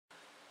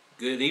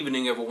Good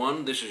evening,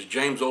 everyone. This is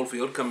James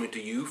Oldfield coming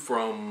to you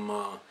from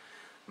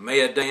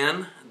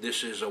Mayadan.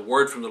 This is a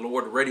Word from the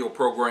Lord radio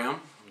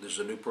program. This is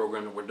a new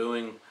program that we're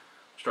doing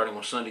starting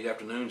on Sunday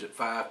afternoons at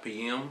 5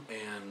 p.m.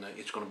 and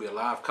it's going to be a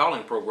live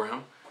calling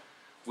program.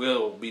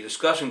 We'll be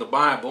discussing the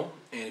Bible,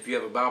 and if you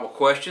have a Bible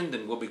question,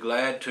 then we'll be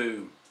glad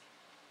to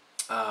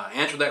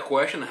answer that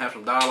question and have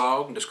some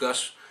dialogue and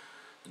discuss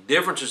the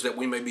differences that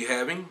we may be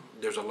having.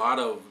 There's a lot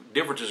of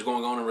differences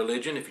going on in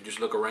religion. If you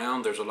just look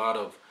around, there's a lot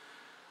of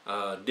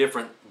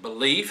different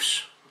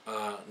beliefs,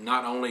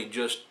 not only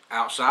just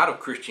outside of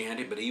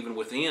Christianity, but even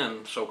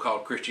within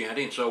so-called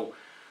Christianity. And so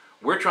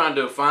we're trying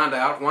to find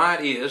out why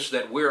it is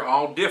that we're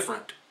all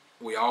different.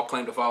 We all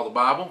claim to follow the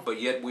Bible, but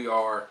yet we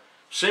are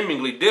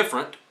seemingly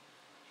different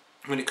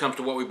when it comes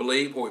to what we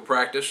believe, what we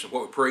practice,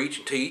 what we preach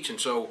and teach. And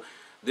so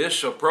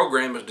this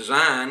program is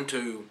designed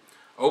to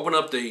open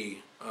up the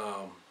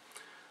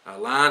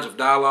lines of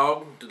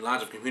dialogue, the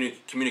lines of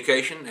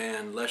communication,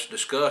 and let's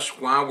discuss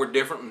why we're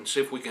different and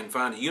see if we can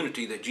find the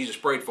unity that Jesus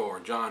prayed for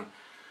in John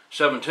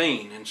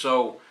 17. And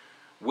so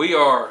we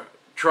are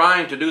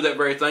trying to do that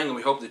very thing, and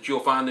we hope that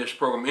you'll find this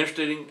program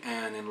interesting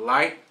and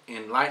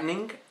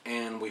enlightening,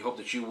 and we hope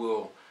that you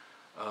will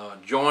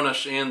join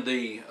us in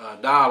the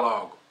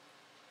dialogue.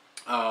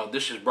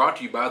 This is brought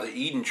to you by the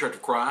Eden Church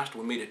of Christ.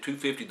 We meet at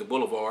 250 The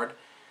Boulevard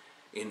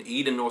in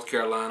Eden, North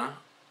Carolina.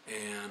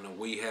 And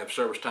we have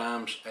service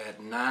times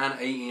at 9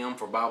 a.m.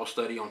 for Bible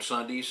study on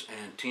Sundays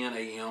and 10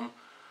 a.m.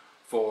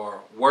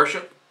 for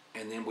worship.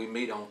 And then we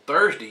meet on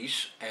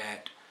Thursdays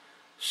at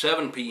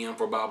 7 p.m.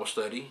 for Bible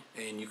study.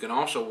 And you can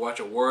also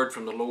watch a Word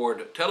from the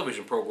Lord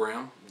television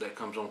program that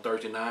comes on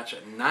Thursday nights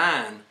at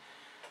 9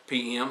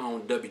 p.m.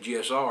 on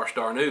WGSR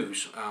Star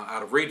News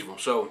out of Regional.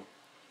 So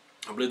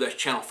I believe that's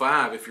Channel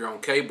 5 if you're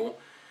on cable.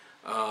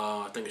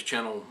 I think it's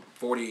Channel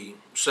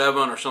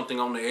 47 or something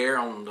on the air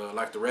on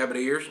like the rabbit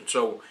ears. And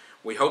so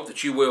we hope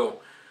that you will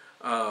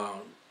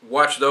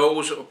watch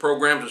those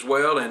programs as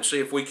well and see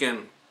if we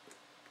can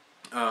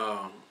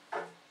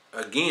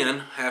again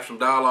have some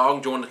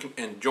dialogue,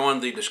 join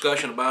the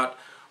discussion about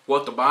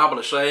what the Bible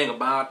is saying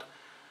about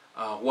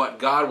what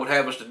God would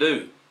have us to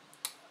do.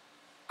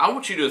 I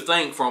want you to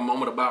think for a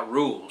moment about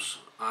rules.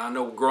 I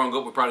know growing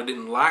up we probably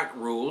didn't like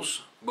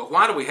rules, but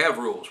why do we have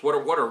rules? What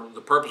are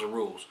the purpose of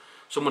rules?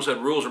 Someone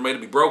said rules are made to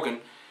be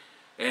broken,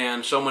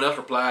 and someone else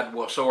replied,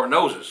 well, so are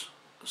noses.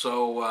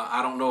 So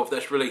I don't know if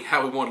that's really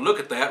how we want to look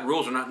at that.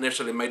 Rules are not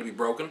necessarily made to be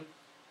broken.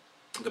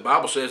 The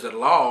Bible says that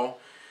law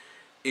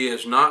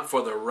is not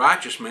for the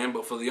righteous man,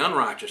 but for the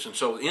unrighteous. And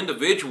so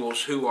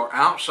individuals who are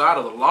outside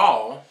of the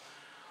law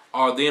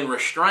are then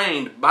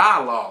restrained by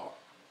law.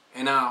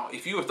 And now,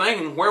 if you were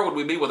thinking, where would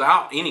we be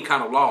without any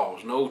kind of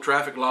laws? No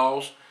traffic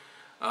laws,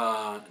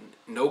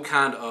 no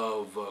kind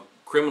of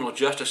criminal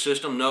justice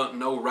system,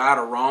 no right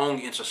or wrong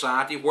in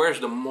society. Where's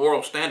the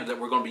moral standard that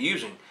we're going to be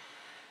using?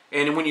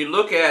 And when you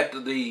look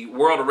at the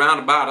world around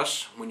about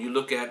us, when you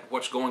look at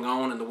what's going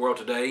on in the world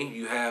today,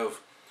 you have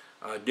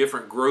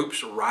different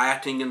groups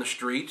rioting in the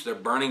streets. They're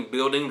burning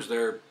buildings.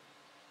 They're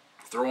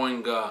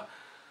throwing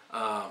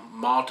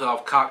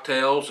Molotov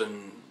cocktails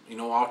and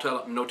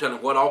no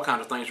telling what all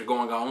kinds of things are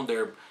going on.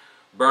 They're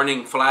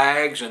burning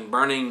flags and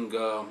burning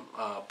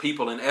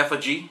people in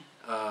effigy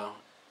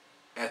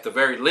at the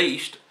very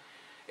least.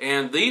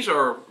 And these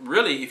are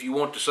really, if you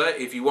want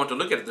to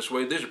look at it this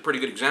way, these are pretty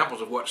good examples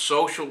of what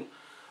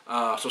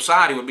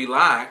society would be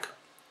like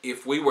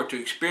if we were to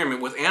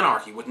experiment with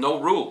anarchy, with no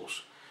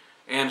rules.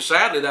 And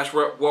sadly, that's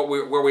where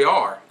we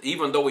are.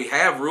 Even though we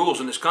have rules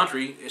in this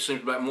country, it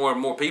seems that more and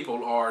more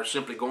people are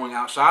simply going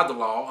outside the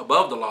law,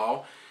 above the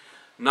law,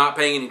 not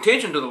paying any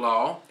attention to the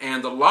law,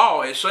 and the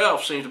law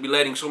itself seems to be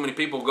letting so many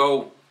people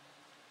go,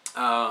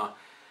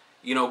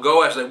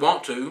 go as they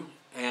want to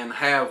and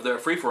have their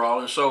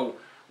free-for-all. And so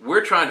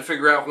we're trying to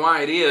figure out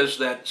why it is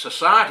that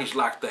society's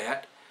like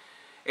that.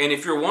 And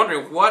if you're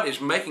wondering what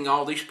is making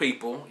all these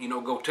people,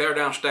 go tear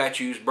down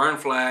statues, burn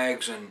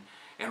flags,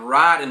 and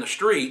riot in the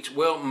streets,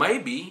 well,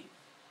 maybe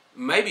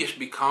it's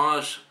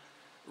because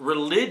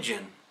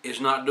religion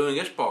is not doing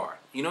its part.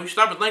 You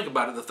stop and think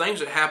about it. The things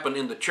that happen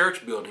in the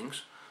church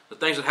buildings, the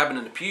things that happen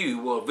in the pew,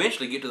 will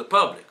eventually get to the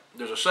public.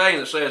 There's a saying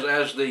that says,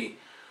 as the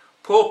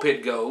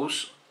pulpit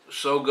goes,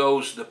 so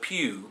goes the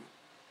pew.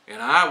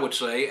 And I would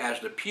say,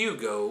 as the pew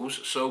goes,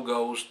 so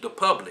goes the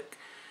public.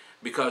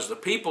 Because the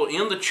people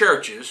in the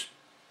churches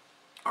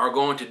are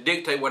going to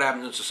dictate what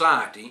happens in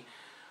society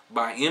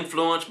by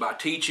influence, by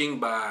teaching,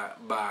 by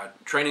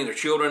training their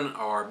children,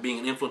 or being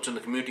an influence in the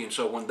community. And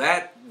so when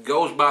that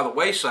goes by the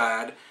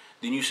wayside,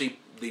 then you see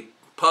the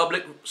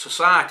public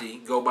society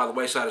go by the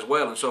wayside as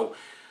well. And so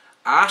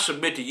I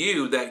submit to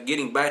you that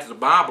getting back to the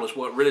Bible is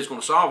what really is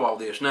going to solve all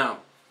this. Now,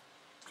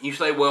 you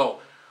say,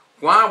 well,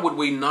 why would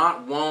we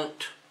not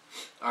want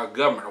our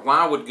government, or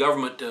why would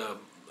government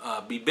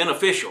be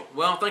beneficial?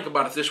 Well, think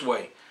about it this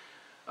way.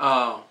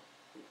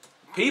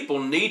 People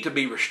need to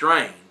be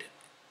restrained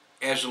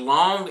as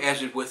long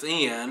as it's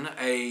within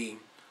a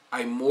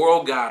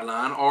moral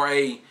guideline, or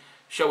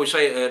shall we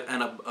say,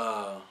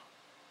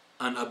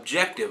 an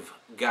objective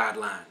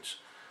guidelines.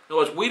 In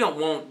other words, we don't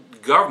want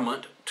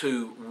government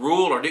to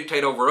rule or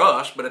dictate over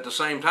us, but at the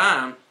same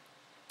time,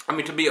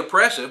 to be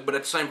oppressive, but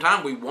at the same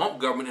time we want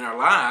government in our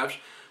lives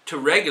to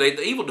regulate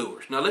the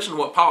evildoers. Now listen to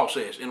what Paul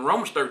says. In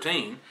Romans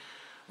 13,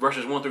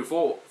 verses 1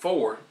 through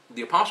 4,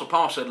 the Apostle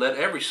Paul said, "Let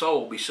every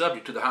soul be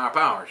subject to the higher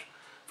powers,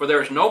 for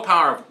there is no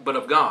power but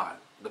of God.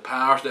 The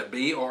powers that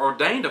be are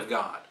ordained of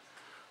God.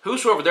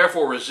 Whosoever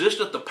therefore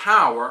resisteth the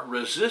power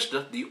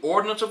resisteth the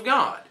ordinance of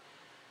God.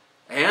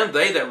 And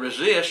they that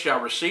resist shall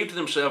receive to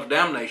themselves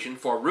damnation,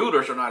 for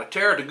rulers are not a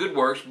terror to good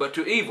works, but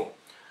to evil.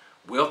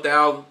 Wilt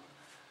thou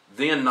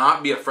then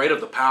not be afraid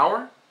of the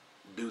power?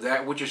 Do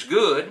that which is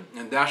good,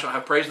 and thou shalt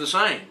have praise of the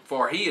same.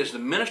 For he is the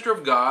minister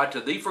of God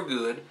to thee for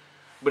good.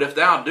 But if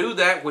thou do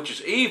that which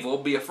is evil,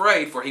 be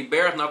afraid, for he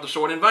beareth not the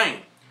sword in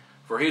vain.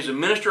 For he is a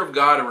minister of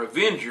God, a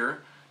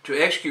revenger, to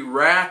execute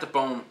wrath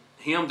upon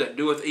him that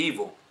doeth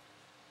evil."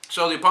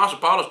 So the Apostle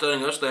Paul is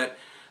telling us that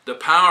the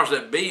powers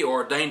that be are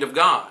ordained of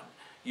God.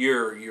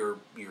 Your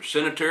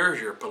senators,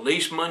 your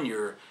policemen,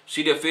 your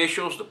city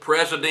officials, the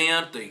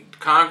president, the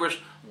Congress,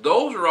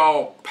 those are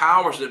all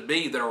powers that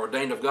be that are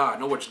ordained of God.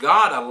 In other words,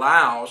 God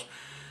allows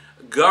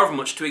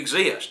governments to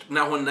exist.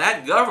 Now, when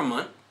that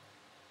government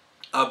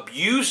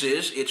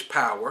abuses its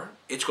power,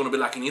 it's going to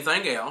be like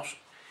anything else.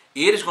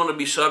 It is going to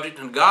be subject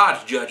to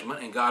God's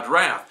judgment and God's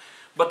wrath.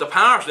 But the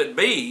powers that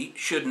be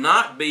should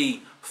not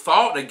be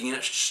fought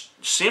against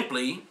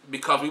simply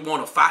because we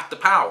want to fight the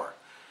power.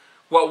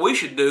 What we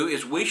should do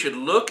is we should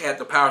look at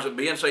the powers that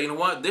be and say, you know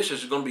what, this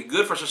is going to be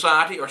good for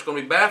society or it's going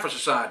to be bad for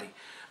society.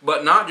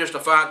 But not just to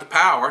fight the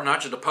power,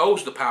 not just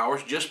oppose the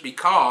powers just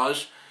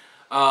because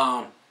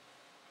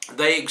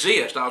they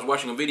exist. I was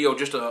watching a video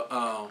just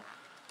a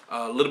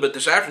little bit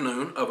this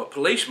afternoon of a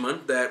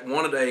policeman that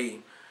wanted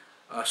a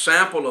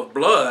sample of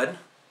blood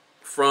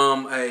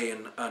from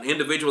an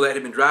individual that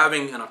had been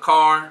driving in a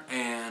car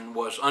and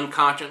was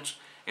unconscious,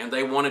 and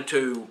they wanted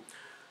to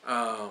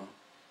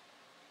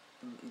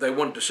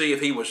see if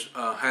he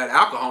had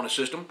alcohol in his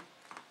system,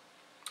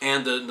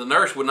 and the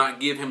nurse would not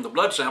give him the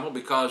blood sample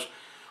because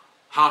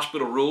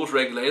hospital rules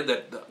regulated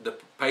that the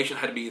patient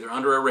had to be either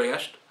under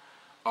arrest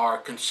or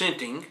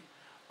consenting,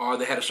 or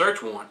they had a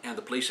search warrant, and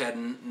the police had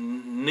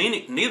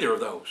neither of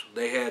those.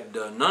 They had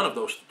none of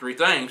those three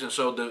things, and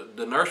so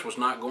the nurse was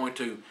not going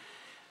to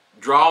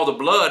draw the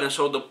blood, and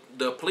so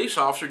the police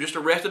officer just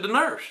arrested the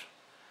nurse.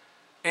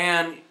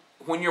 And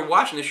when you're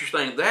watching this, you're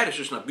saying, that is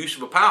just an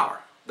abuse of power.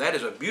 That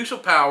is abuse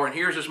of power, and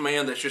here's this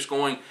man that's just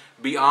going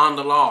beyond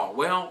the law.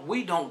 Well,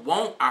 we don't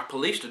want our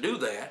police to do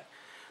that,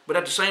 but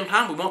at the same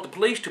time, we want the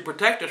police to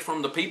protect us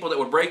from the people that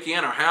would break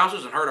in our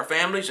houses and hurt our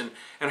families and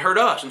hurt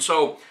us. And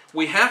so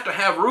we have to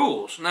have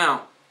rules.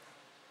 Now,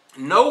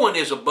 no one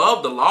is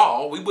above the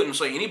law. We wouldn't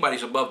say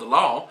anybody's above the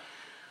law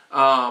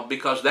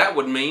because that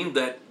would mean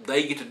that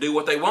they get to do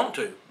what they want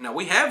to. Now,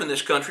 we have in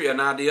this country an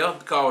idea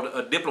called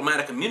a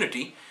diplomatic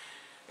immunity,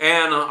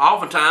 and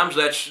oftentimes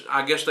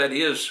I guess that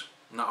is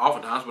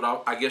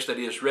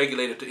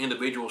regulated to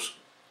individuals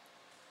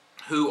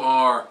who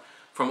are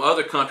from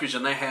other countries,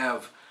 and they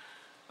have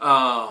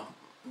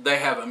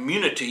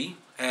immunity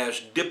as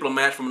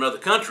diplomats from another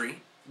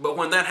country. But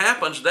when that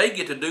happens, they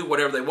get to do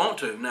whatever they want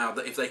to. Now,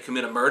 if they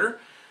commit a murder,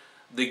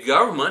 the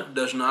government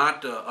does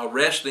not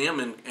arrest them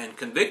and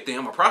convict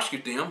them or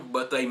prosecute them,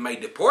 but they may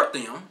deport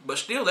them. But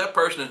still, that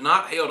person is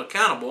not held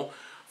accountable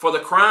for the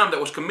crime that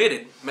was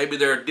committed. Maybe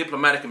their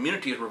diplomatic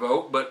immunity is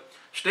revoked, but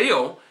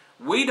still,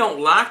 we don't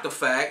like the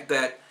fact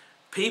that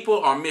people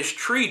are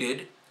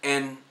mistreated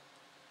and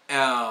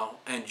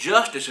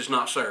justice is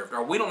not served.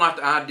 Or we don't like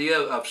the idea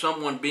of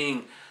someone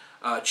being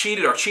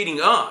cheated or cheating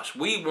us.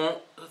 We want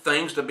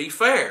things to be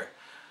fair.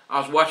 I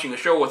was watching a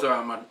show with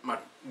my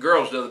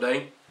girls the other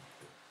day,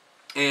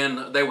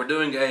 and they were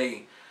doing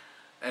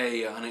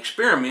an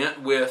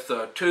experiment with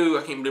two,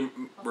 I can't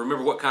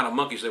remember what kind of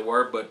monkeys they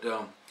were, but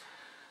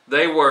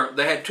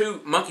they had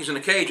two monkeys in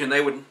a cage, and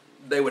they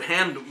would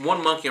hand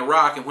one monkey a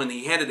rock, and when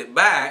he handed it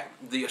back,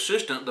 the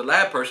assistant, the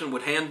lab person,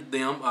 would hand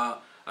them a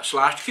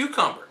sliced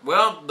cucumber.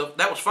 Well,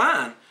 that was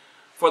fine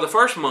for the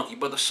first monkey,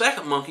 but the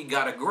second monkey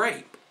got a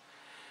grape.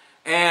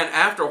 And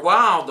after a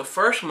while, the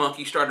first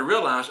monkey started to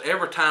realize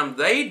every time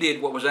they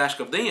did what was asked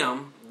of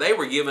them, they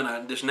were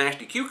given this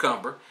nasty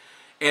cucumber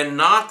and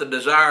not the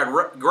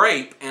desired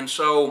grape, and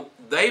so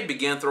they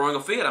began throwing a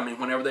fit. I mean,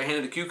 whenever they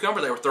handed the cucumber,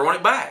 they were throwing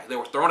it back. They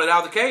were throwing it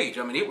out of the cage.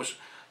 I mean, it was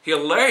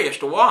hilarious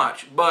to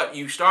watch, but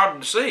you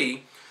started to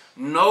see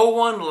no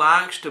one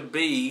likes to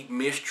be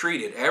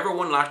mistreated.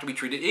 Everyone likes to be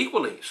treated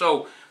equally.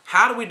 So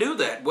how do we do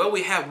that? Well,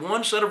 we have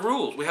one set of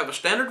rules. We have a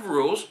standard of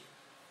rules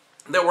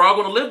that we're all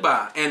going to live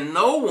by, and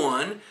no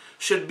one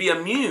should be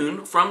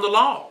immune from the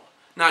law.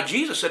 Now,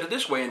 Jesus said it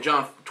this way in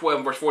John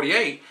 12, verse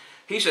 48.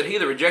 He said, "He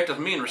that rejecteth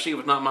me and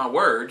receiveth not my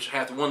words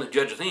hath one that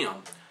judgeth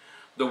him.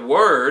 The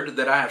word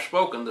that I have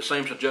spoken, the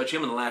same shall judge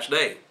him in the last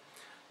day."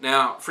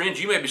 Now,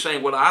 friends, you may be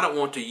saying, well, I don't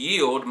want to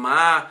yield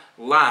my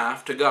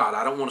life to God.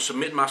 I don't want to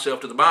submit myself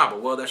to the Bible.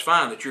 Well, that's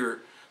fine. That's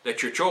your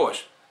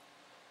choice.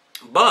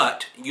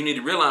 But you need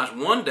to realize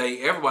one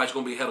day everybody's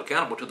going to be held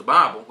accountable to the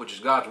Bible, which is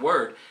God's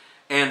Word.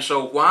 And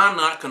so why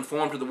not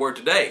conform to the Word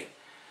today?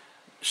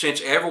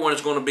 since everyone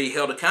is going to be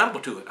held accountable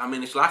to it. I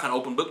mean, it's like an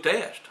open book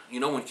test. You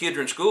know, when kids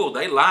are in school,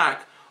 they like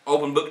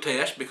open book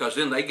tests because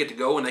then they get to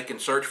go and they can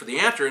search for the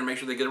answer and make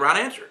sure they get the right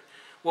answer.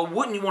 Well,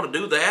 wouldn't you want to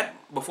do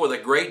that before the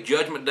great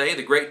judgment day,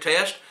 the great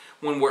test,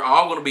 when we're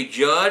all going to be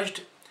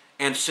judged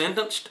and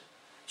sentenced?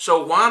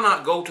 So why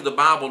not go to the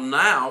Bible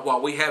now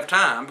while we have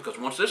time? Because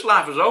once this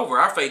life is over,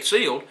 our fate's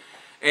sealed.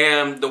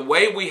 And the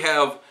way we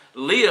have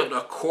lived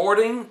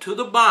according to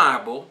the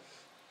Bible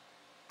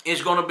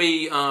is going to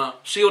be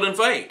sealed in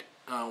fate.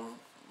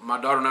 My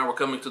daughter and I were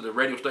coming to the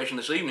radio station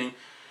this evening,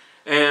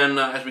 and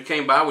as we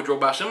came by, we drove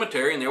by a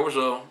cemetery, and there was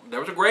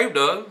a grave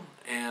dug.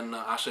 And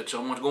I said,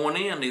 someone's going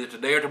in either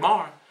today or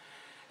tomorrow.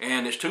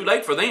 And it's too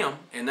late for them.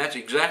 And that's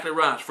exactly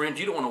right. Friends,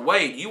 you don't want to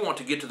wait. You want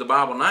to get to the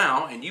Bible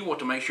now, and you want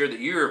to make sure that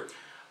you're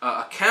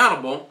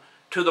accountable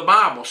to the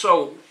Bible.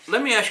 So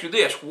let me ask you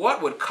this.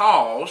 What would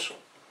cause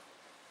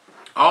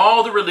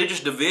all the religious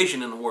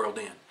division in the world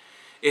then?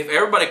 If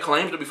everybody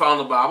claims to be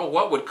following the Bible,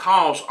 what would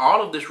cause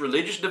all of this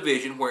religious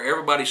division where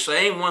everybody's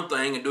saying one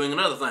thing and doing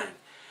another thing?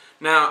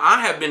 Now,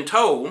 I have been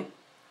told,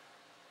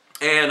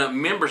 and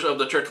members of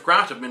the Church of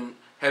Christ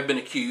have been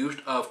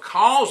accused of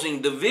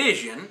causing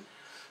division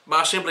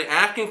by simply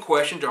asking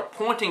questions or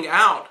pointing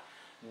out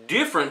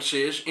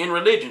differences in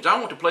religions. I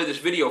want to play this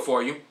video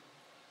for you,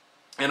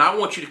 and I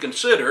want you to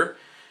consider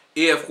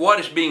if what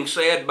is being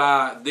said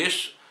by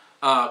this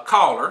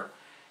caller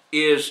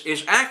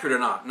is accurate or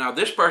not. Now,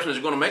 this person is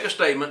going to make a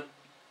statement,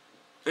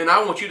 and I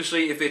want you to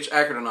see if it's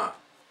accurate or not.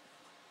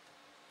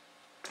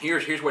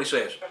 Here's what he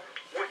says.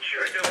 What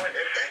you're doing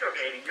is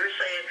segregating. You're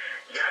saying,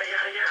 yada,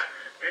 yada, yada.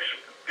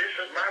 This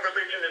is my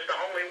religion is the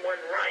only one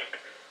right.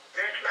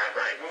 That's not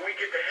right. When we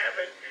get to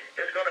heaven,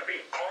 it's going to be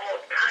all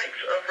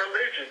types of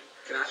religion.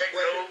 Can I that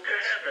go to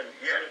heaven.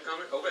 Yes.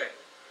 Okay.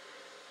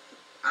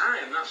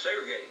 I am not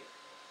segregating.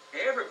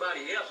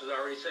 Everybody else is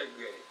already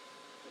segregated.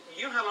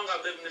 You know how long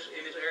I've lived in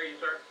this area,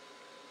 sir?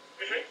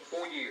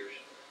 4 years.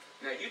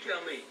 Now you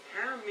tell me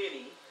how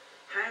many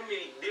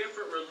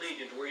different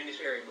religions were in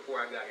this area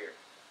before I got here?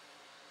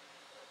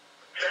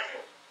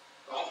 Several.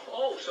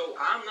 Oh, so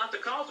I'm not the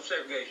cause of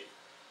segregation.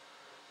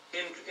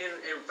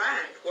 In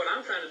fact, what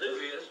I'm trying to do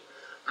is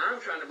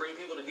I'm trying to bring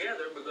people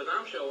together because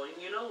I'm showing,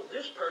 you know,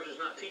 this person's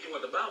not teaching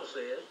what the Bible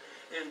says,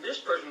 and this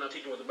person's not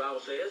teaching what the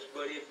Bible says,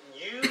 but if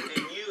you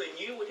and you and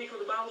you would teach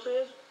what the Bible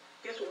says,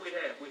 guess what we'd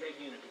have? We'd have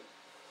unity.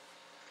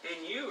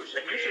 And you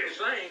should be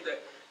saying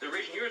that the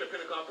reason you're in the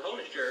Pentecostal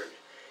Holiness Church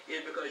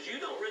is because you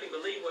don't really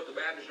believe what the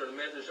Baptists or the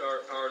Methodists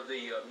or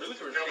the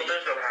Lutherans teach.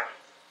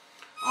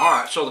 All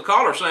right, so the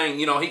caller saying,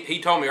 you know, he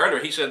told me earlier,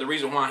 he said the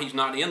reason why he's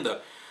not in the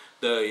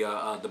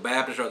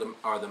Baptist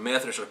or the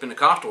Methodist or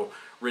Pentecostal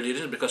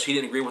religion because he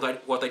didn't agree with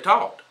what they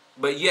taught.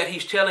 But yet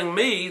he's telling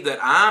me that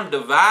I'm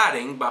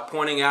dividing by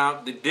pointing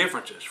out the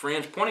differences.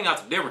 Friends, pointing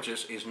out the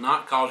differences is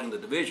not causing the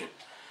division.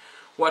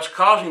 What's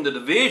causing the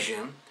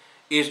division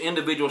is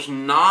individuals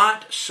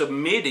not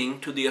submitting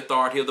to the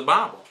authority of the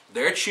Bible.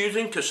 They're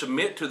choosing to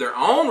submit to their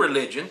own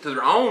religion, to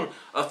their own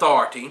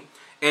authority,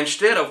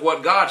 instead of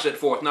what God set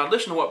forth. Now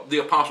listen to what the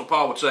Apostle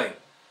Paul would say.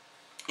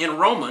 In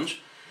Romans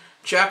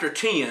chapter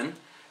 10,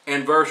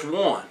 and verse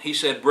 1, he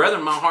said,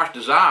 "Brethren, my heart's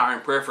desire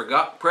and prayer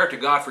to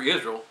God for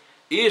Israel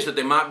is that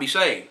they might be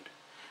saved.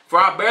 For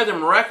I bear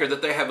them record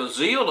that they have a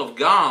zeal of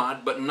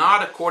God, but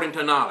not according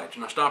to knowledge."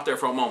 And I'll stop there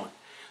for a moment.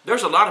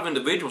 There's a lot of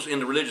individuals in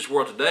the religious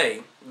world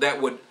today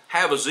that would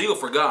have a zeal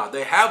for God.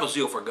 They have a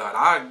zeal for God.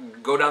 I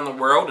go down the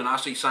world and I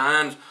see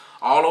signs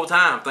all over the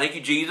time. Thank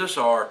you, Jesus,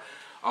 or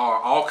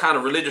all kind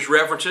of religious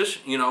references,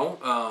 you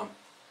know,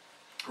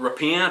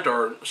 repent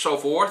or so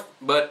forth.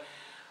 But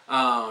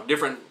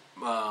different,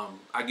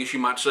 I guess you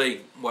might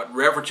say, what,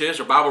 references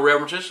or Bible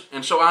references.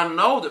 And so I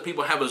know that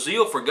people have a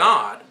zeal for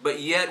God, but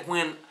yet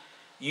when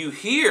you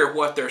hear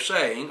what they're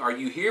saying, or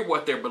you hear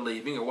what they're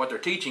believing, or what they're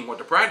teaching, what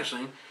they're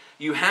practicing,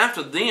 you have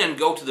to then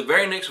go to the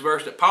very next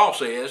verse that Paul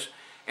says,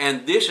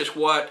 and this is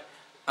what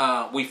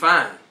we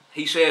find.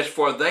 He says,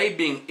 "For they,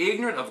 being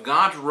ignorant of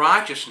God's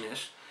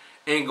righteousness,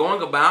 and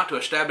going about to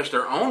establish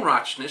their own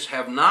righteousness,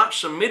 have not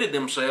submitted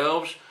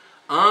themselves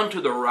unto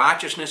the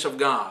righteousness of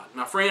God."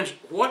 Now friends,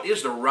 what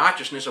is the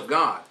righteousness of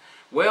God?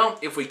 Well,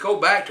 if we go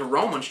back to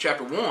Romans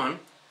chapter 1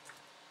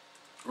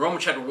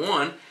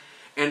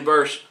 and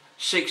verse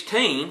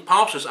 16,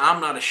 Paul says, "I'm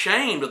not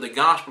ashamed of the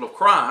gospel of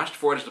Christ,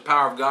 for it is the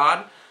power of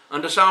God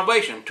unto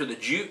salvation, to the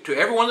Jew, to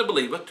everyone that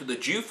believeth, to the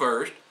Jew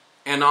first,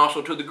 and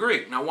also to the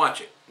Greek." Now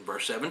watch it.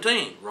 Verse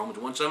 17, Romans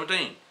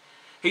 1:17.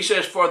 He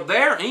says, "For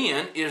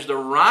therein is the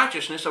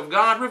righteousness of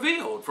God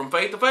revealed from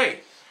faith to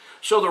faith."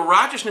 So the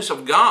righteousness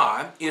of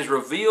God is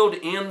revealed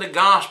in the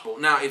gospel.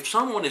 Now, if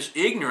someone is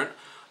ignorant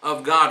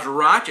of God's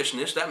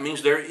righteousness, that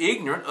means they're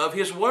ignorant of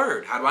His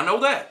Word. How do I know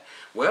that?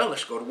 Well,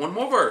 let's go to one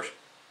more verse.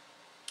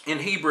 In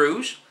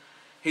Hebrews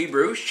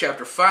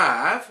chapter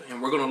 5,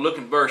 and we're going to look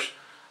in verse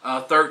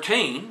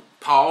 13,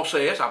 Paul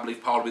says, I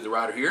believe Paul will be the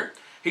writer here,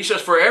 he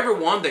says, "For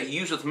everyone that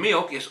useth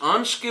milk is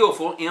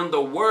unskillful in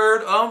the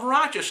word of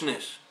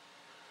righteousness."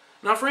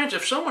 Now friends,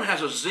 if someone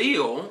has a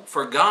zeal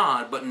for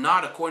God but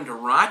not according to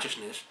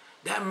righteousness,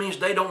 that means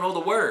they don't know the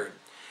Word.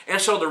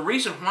 And so the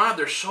reason why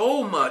there's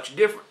so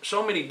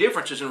many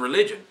differences in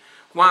religion,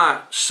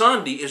 why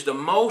Sunday is the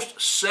most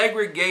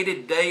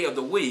segregated day of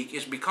the week,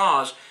 is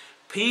because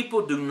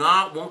people do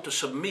not want to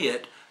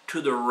submit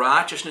to the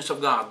righteousness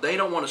of God. They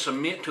don't want to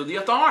submit to the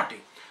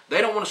authority.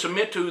 They don't want to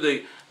submit to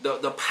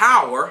the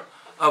power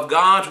of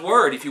God's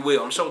word, if you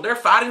will. And so they're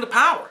fighting the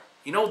power.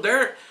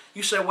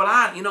 You say, well,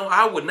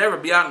 I would never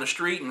be out in the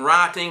street and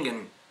rioting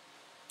and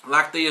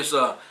like this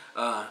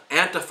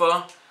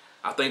Antifa,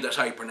 I think that's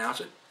how you pronounce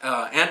it,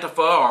 Antifa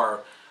or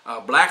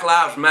Black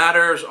Lives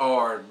Matters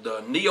or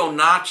the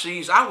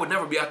neo-Nazis. I would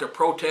never be out there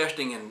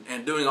protesting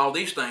and doing all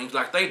these things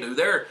like they do.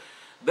 They're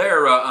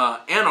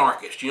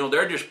anarchists.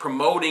 They're just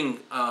promoting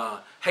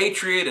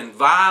hatred and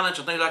violence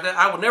and things like that.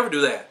 I would never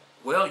do that.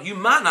 Well, you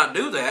might not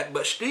do that,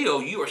 but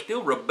still, you are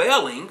still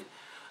rebelling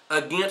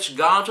against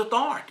God's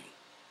authority.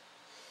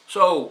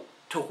 So,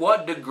 to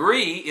what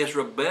degree is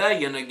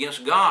rebellion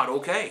against God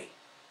okay?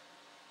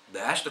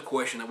 That's the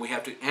question that we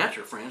have to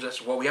answer, friends.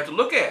 That's what we have to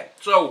look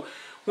at. So,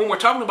 when we're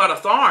talking about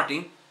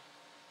authority,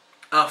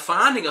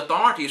 finding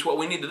authority is what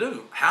we need to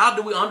do. How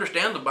do we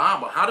understand the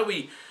Bible? How do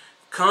we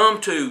come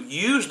to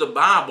use the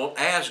Bible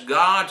as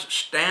God's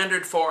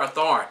standard for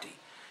authority?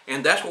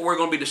 And that's what we're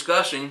going to be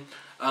discussing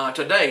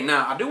today.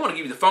 Now, I do want to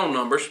give you the phone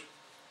numbers.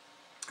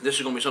 This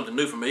is going to be something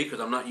new for me because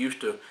I'm not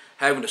used to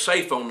having to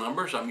say phone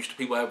numbers. I'm used to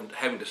people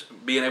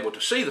being able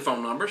to see the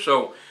phone numbers.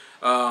 So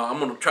I'm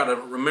going to try to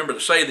remember to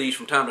say these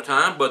from time to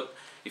time. But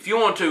if you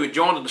want to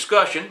join the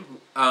discussion,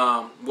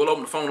 we'll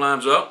open the phone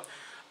lines up.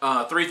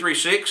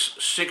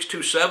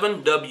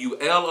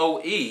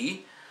 336-627-WLOE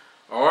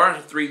or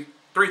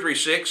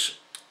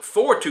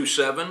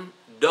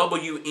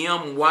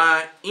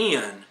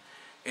 336-427-WMYN.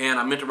 And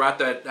I meant to write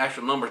that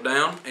actual numbers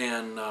down,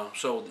 and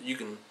so you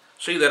can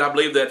see that. I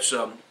believe that's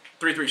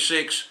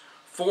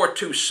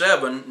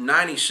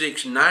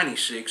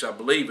 336-427-9696. I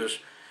believe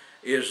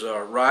is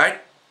right,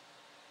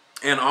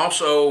 and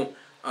also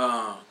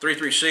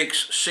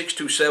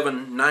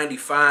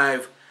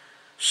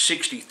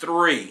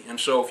 336-627-9563. And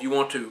so, if you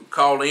want to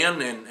call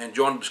in and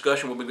join the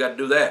discussion, we've got to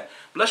do that.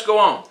 But let's go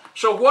on.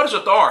 So, what is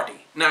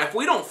authority? Now, if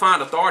we don't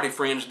find authority,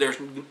 friends, there's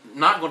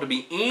not going to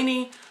be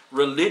any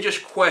religious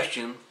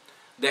question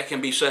that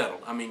can be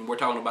settled. I mean, we're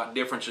talking about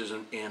differences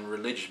in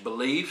religious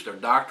beliefs, their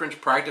doctrines,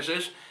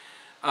 practices.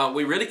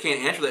 We really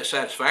can't answer that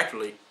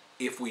satisfactorily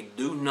if we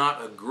do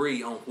not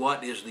agree on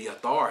what is the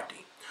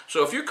authority.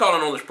 So if you're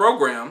calling on this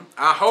program,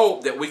 I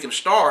hope that we can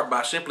start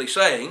by simply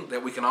saying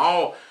that we can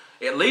all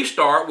at least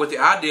start with the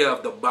idea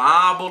of the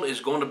Bible is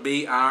going to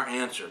be our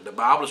answer. The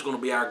Bible is going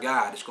to be our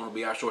guide. It's going to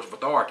be our source of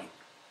authority.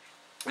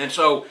 And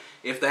so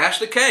if that's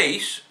the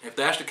case,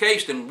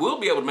 then we'll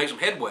be able to make some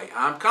headway.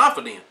 I'm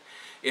confident.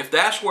 If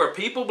that's where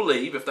people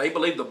believe, if they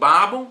believe the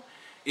Bible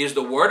is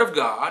the Word of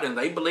God, and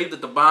they believe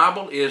that the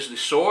Bible is the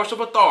source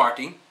of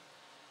authority,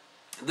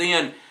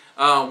 then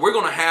we're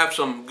going to have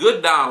some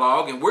good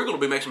dialogue, and we're going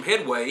to be making some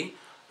headway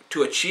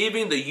to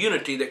achieving the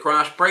unity that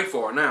Christ prayed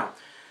for. Now,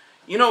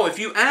 if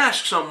you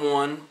ask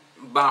someone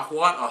by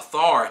what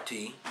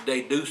authority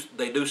they do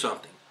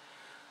something,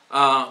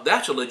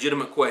 that's a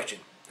legitimate question.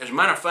 As a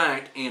matter of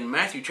fact, in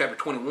Matthew chapter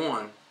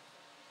 21,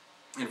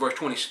 in verse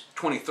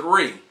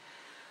 23,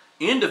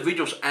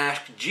 individuals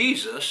asked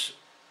Jesus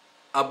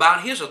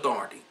about his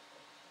authority.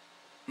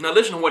 Now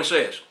listen to what it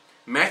says.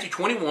 Matthew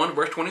 21,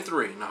 verse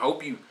 23. And I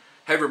hope you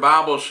have your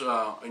Bibles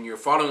and you're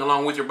following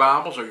along with your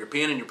Bibles or your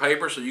pen and your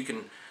paper so you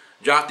can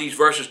jot these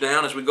verses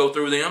down as we go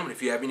through them. And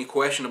if you have any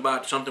question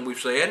about something we've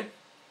said,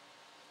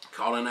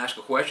 call in and ask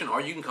a question,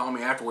 or you can call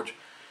me afterwards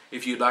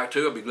if you'd like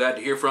to. I'll be glad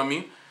to hear from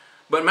you.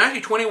 But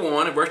Matthew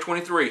 21 and verse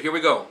 23, here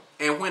we go.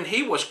 And when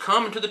he was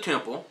come into the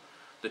temple,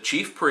 the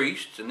chief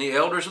priests and the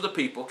elders of the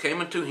people came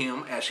unto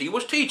him as he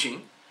was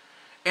teaching,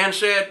 and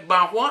said,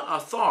 By what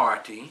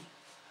authority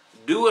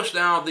doest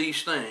thou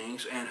these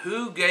things, and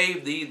who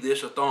gave thee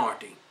this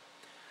authority?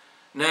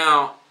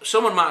 Now,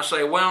 someone might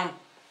say, well,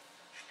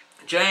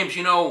 James,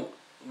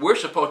 we're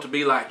supposed to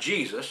be like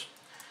Jesus,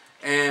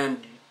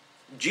 and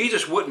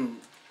Jesus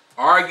wouldn't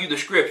argue the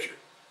Scripture.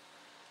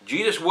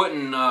 Jesus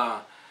wouldn't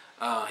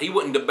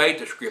debate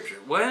the Scripture.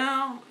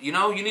 Well, you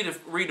need to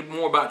read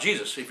more about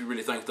Jesus if you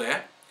really think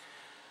that.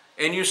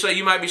 And you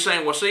might be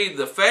saying, well, see,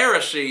 the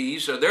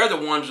Pharisees, they're the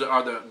ones that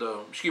are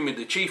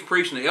the chief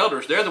priests and the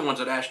elders, they're the ones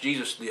that asked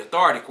Jesus the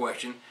authority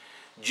question.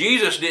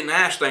 Jesus didn't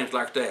ask things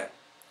like that.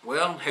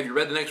 Well, have you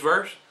read the next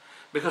verse?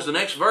 Because the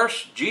next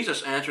verse,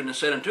 Jesus answered and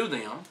said unto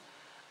them,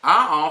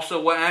 I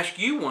also will ask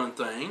you one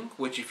thing,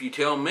 which if you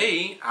tell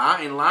me,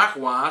 I in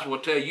likewise will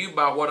tell you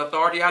by what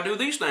authority I do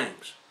these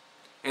things.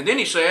 And then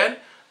he said,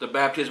 the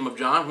baptism of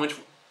John,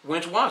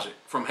 whence was it?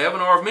 From heaven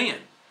or of men?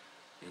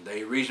 And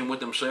they reasoned with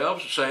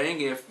themselves,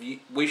 saying, If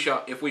we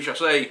shall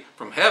say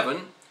from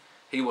heaven,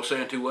 he will say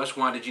unto us,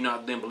 Why did you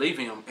not then believe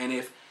him? And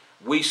if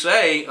we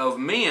say of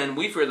men,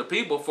 we fear the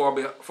people,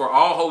 for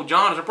all hold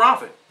John as a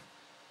prophet.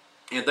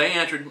 And they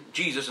answered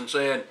Jesus and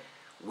said,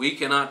 We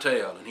cannot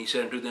tell. And he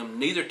said unto them,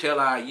 Neither tell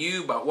I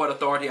you by what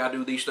authority I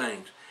do these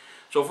things.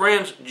 So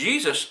friends,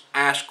 Jesus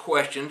asked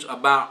questions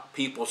about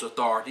people's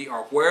authority,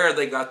 or where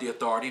they got the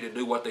authority to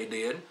do what they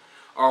did,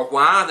 or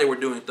why they were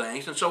doing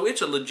things. And so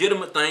it's a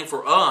legitimate thing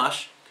for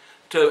us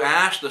to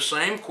ask the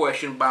same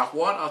question: by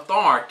what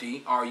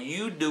authority are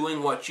you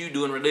doing what you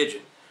do in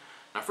religion?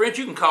 Now friends,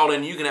 you can call in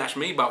and you can ask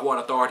me about what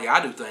authority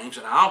I do things,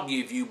 and I'll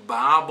give you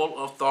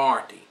Bible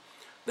authority.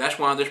 That's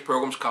why this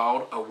program's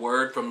called A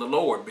Word from the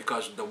Lord,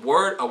 because a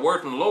word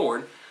from the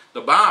Lord,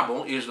 the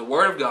Bible, is the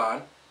Word of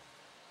God,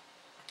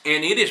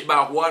 and it is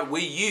about what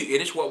we use.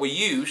 It is what we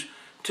use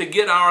to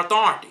get our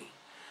authority.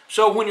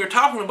 So when you're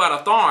talking about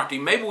authority,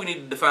 maybe we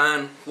need to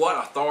define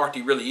what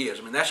authority really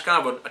is. I mean, that's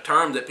kind of a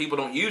term that people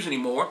don't use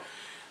anymore.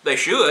 They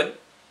should.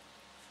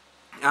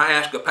 I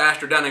asked a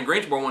pastor down in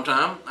Greensboro one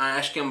time, I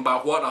asked him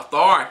about what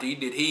authority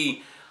did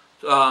he,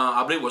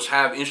 I believe it was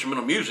have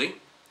instrumental music,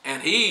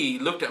 and he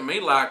looked at me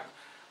like,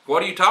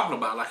 what are you talking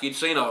about? Like he'd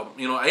seen a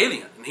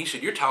alien. And he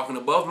said, you're talking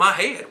above my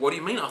head. What do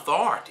you mean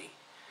authority?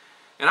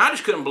 And I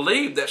just couldn't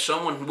believe that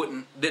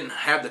someone didn't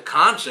have the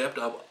concept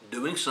of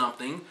doing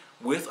something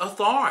with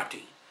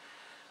authority.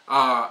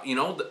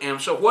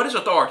 And so what is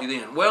authority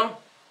then?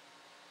 Well,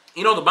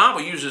 the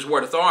Bible uses the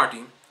word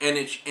authority, and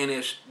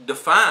it's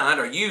defined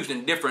or used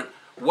in different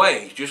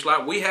ways, just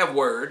like we have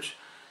words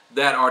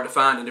that are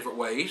defined in different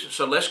ways.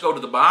 So let's go to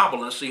the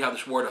Bible and see how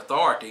this word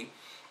authority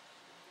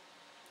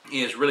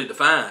is really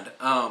defined.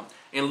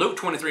 In Luke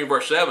 23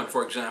 verse 7,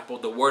 for example,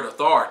 the word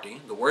authority,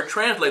 the word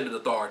translated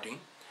authority,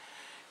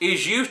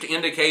 is used to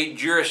indicate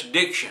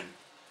jurisdiction.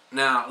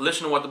 Now,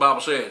 listen to what the Bible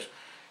says.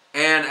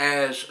 And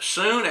as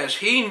soon as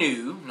he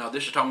knew, now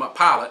this is talking about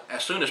Pilate,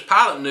 as soon as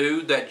Pilate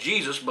knew that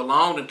Jesus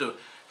belonged into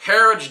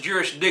Herod's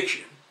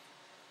jurisdiction,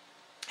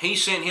 he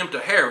sent him to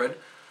Herod,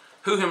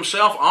 who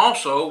himself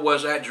also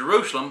was at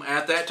Jerusalem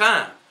at that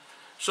time.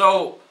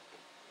 So,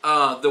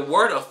 the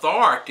word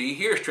authority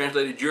here is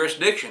translated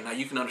jurisdiction. Now,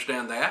 you can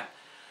understand that.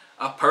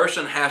 A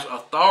person has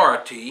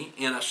authority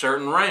in a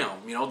certain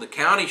realm. The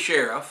county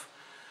sheriff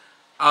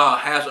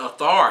has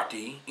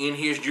authority in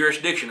his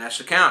jurisdiction. That's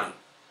the county.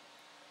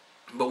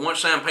 But once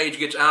Sam Page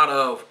gets out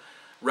of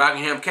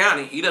Rockingham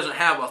County, he doesn't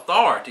have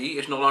authority.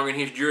 It's no longer in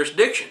his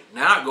jurisdiction.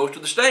 Now it goes to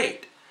the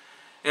state,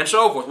 and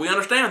so forth. We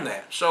understand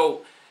that.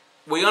 So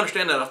we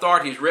understand that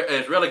authority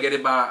is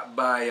relegated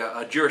by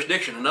a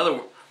jurisdiction.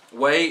 Another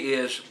way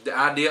is the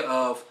idea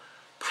of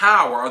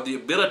power, or the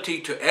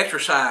ability to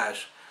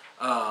exercise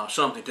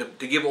something,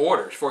 to give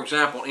orders. For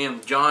example,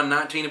 in John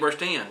 19 verse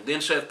 10,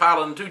 then saith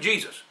Pilate unto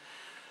Jesus,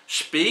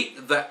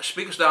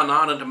 Speakest thou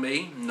not unto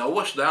me?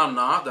 Knowest thou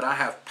not that I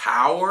have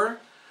power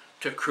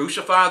to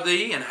crucify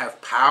thee and have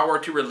power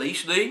to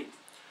release thee?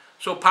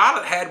 So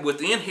Pilate had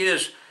within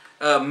his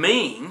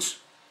means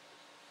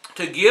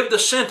to give the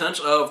sentence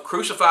of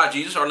crucify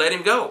Jesus or let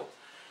him go.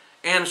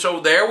 And so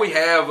there we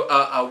have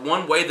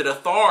one way that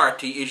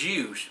authority is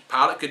used.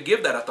 Pilate could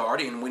give that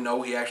authority, and we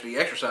know he actually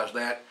exercised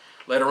that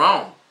later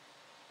on.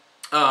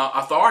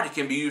 Authority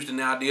can be used in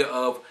the idea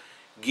of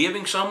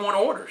giving someone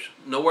orders.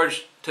 In other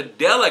words, to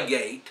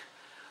delegate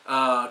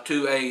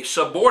to a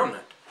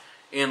subordinate.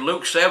 In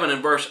Luke 7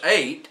 and verse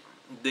 8,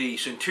 the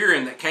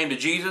centurion that came to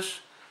Jesus,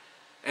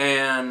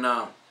 and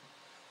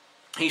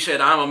he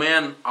said, I am a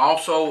man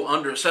also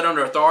set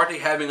under authority,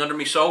 having under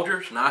me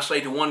soldiers, and I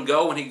say to one,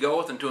 go, and he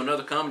goeth, and to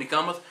another, come, and he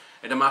cometh,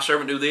 and to my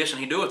servant, do this,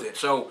 and he doeth it.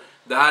 So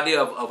the idea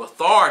of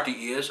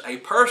authority is a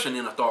person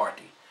in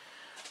authority.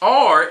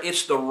 Or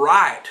it's the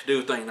right to do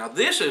a thing. Now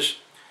this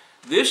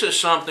is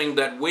something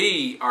that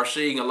we are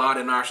seeing a lot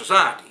in our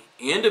society.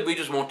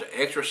 Individuals want to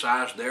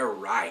exercise their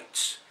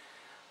rights.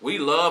 We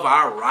love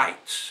our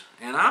rights.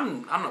 And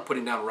I'm not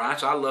putting down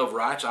rights. I love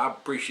rights. I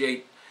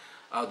appreciate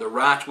the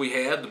rights we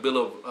have, the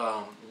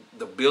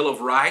Bill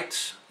of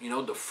Rights,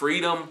 the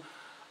freedom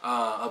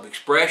of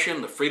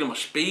expression, the freedom of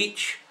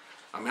speech.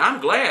 I mean, I'm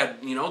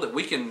glad,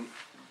 that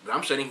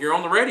I'm sitting here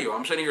on the radio.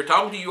 I'm sitting here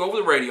talking to you over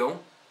the radio,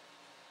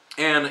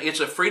 and it's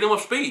a freedom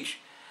of speech.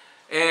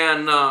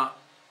 And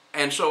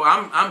so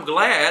I'm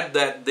glad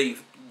that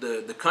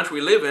the country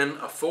we live in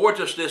affords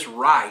us this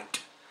right,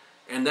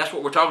 and that's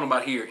what we're talking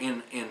about here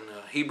in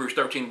Hebrews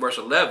 13 verse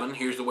 11.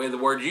 Here's the way the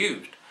word's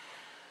used.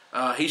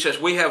 He says,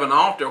 we have an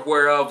altar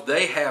whereof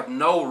they have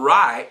no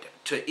right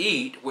to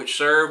eat, which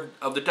served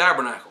of the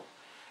tabernacle.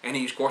 And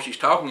of course he's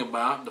talking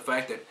about the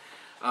fact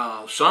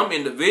that some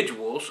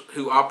individuals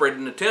who operated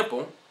in the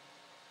temple,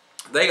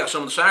 they got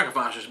some of the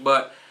sacrifices,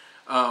 but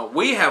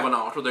we have an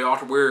altar, the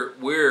altar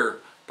we're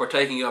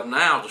partaking of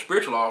now, the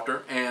spiritual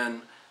altar,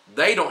 and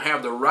they don't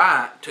have the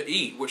right to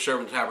eat, which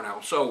serve in the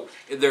tabernacle. So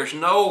there's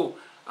no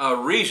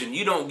reason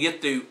you don't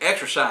get to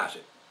exercise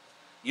it.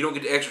 You don't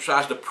get to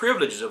exercise the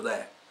privileges of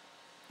that.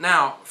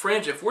 Now,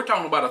 friends, if we're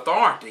talking about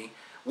authority,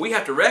 we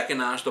have to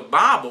recognize the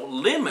Bible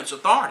limits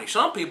authority.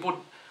 Some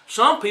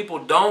people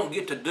don't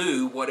get to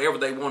do whatever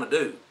they want to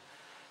do.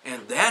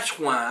 And that's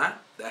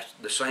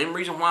the same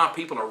reason why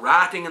people are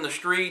rioting in the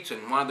streets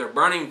and why they're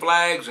burning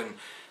flags and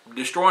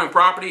destroying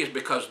property, is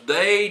because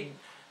they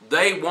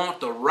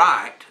want the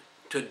right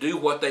to do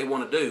what they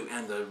want to do.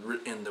 And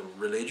the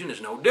religion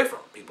is no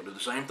different. People do the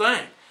same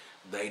thing.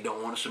 They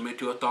don't want to submit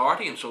to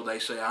authority, and so they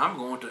say, I'm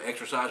going to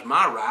exercise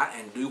my right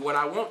and do what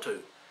I want to.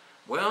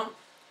 Well,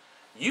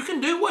 you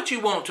can do what you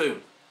want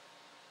to.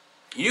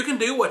 You can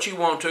do what you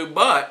want to,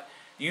 but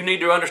you need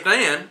to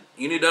understand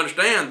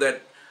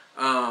that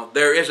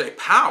there is a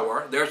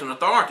power, there's an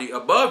authority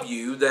above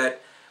you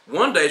that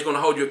one day is going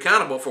to hold you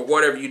accountable for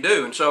whatever you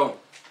do. And so,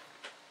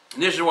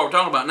 this is what we're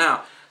talking about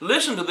now.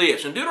 Listen to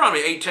this. In Deuteronomy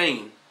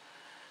 18,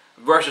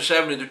 verses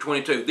 17 to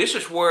 22, this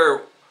is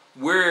where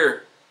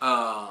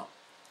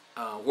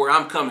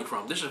I'm coming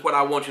from. This is what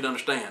I want you to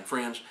understand,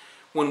 friends.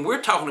 When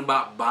we're talking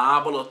about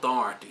Bible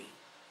authority,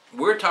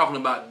 we're talking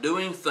about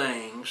doing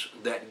things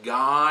that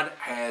God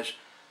has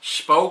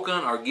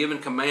spoken or given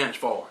commands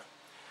for.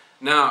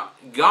 Now,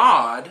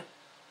 God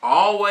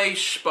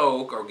always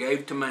spoke or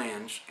gave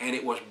commands, and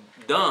it was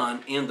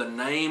done in the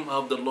name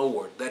of the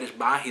Lord. That is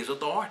by His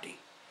authority.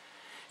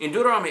 In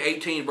Deuteronomy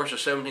 18,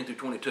 verses 17 through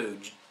 22,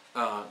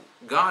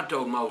 God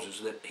told Moses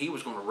that He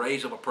was going to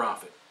raise up a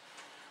prophet.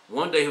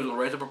 One day He was going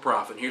to raise up a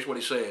prophet, and here's what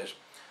He says.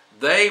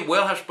 They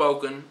will have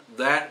spoken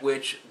that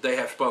which they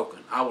have spoken.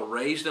 I will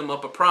raise them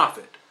up a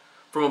prophet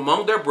from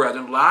among their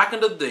brethren, like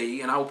unto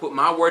thee, and I will put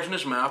my words in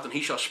his mouth, and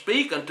he shall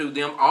speak unto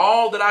them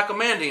all that I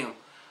command him,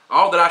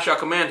 all that I shall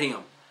command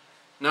him.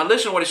 Now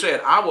listen to what he said.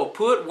 I will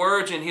put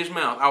words in his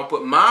mouth. I will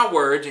put my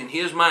words in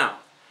his mouth.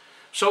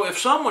 So if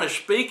someone is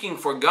speaking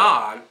for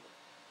God,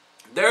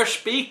 they're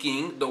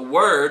speaking the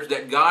words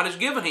that God has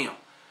given him.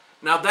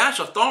 Now that's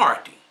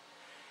authority.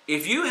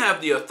 If you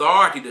have the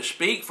authority to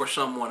speak for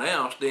someone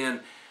else, then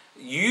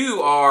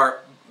you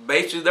are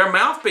basically their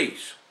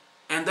mouthpiece.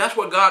 And that's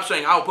what God's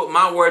saying. I will put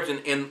my words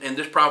in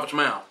this prophet's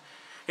mouth.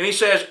 And he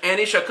says, and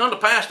it shall come to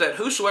pass that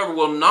whosoever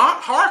will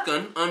not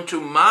hearken unto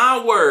my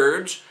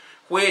words,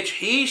 which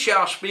he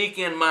shall speak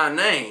in my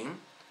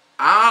name,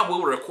 I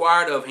will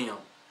require it of him.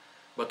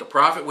 But the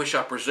prophet which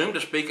shall presume to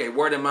speak a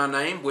word in my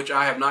name, which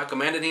I have not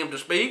commanded him to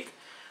speak,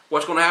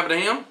 what's going to happen to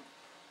him?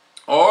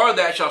 Or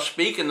that shall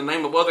speak in the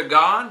name of other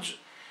gods,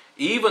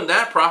 even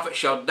that prophet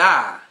shall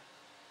die.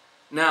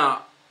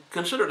 Now,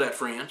 consider that,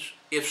 friends.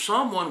 If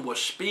someone was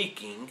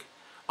speaking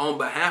on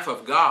behalf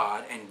of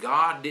God and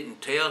God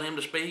didn't tell him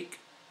to speak,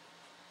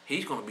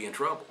 he's going to be in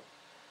trouble.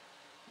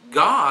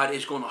 God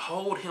is going to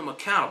hold him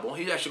accountable.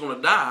 He's actually going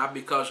to die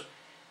because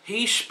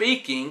he's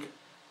speaking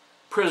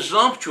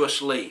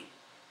presumptuously.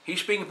 He's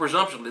speaking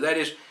presumptuously. That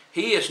is,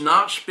 he is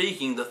not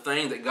speaking the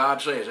thing that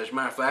God says. As a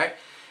matter of fact,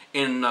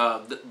 in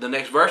the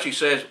next verse he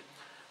says,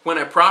 when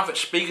a prophet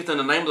speaketh in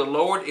the name of the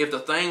Lord, if the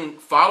thing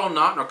follow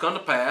not nor come to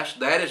pass,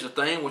 that is the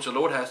thing which the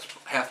Lord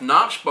hath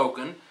not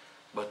spoken,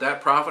 but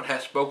that prophet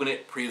hath spoken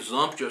it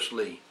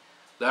presumptuously.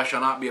 Thou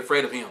shalt not be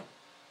afraid of him.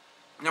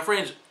 Now,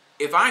 friends,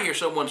 if I hear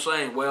someone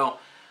saying, well,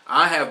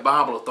 I have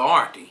Bible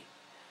authority,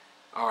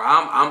 or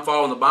I'm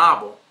following the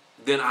Bible,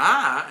 then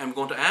I am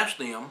going to ask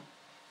them,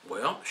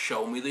 well,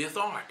 show me the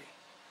authority.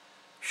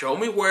 Show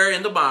me where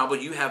in the Bible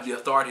you have the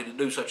authority to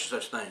do such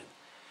and such thing.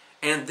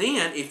 And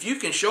then, if you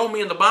can show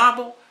me in the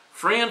Bible,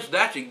 friends,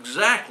 that's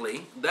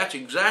exactly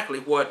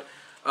what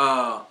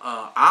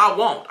I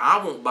want.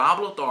 I want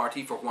Bible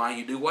authority for why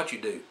you do what you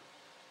do.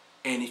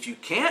 And if you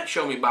can't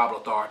show me Bible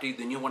authority,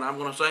 then you know what I'm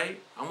going to say?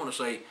 I'm going to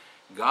say,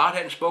 God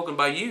hadn't spoken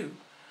by you.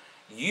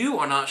 You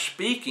are not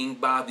speaking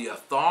by the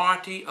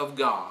authority of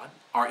God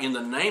or in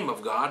the name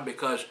of God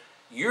because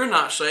you're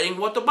not saying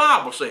what the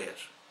Bible says.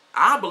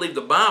 I believe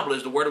the Bible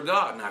is the Word of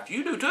God. Now, if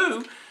you do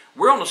too,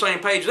 we're on the same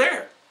page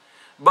there.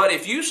 But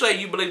if you say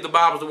you believe the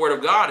Bible is the Word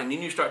of God and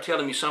then you start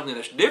telling me something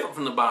that's different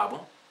from the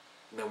Bible,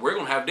 then we're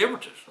going to have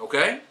differences,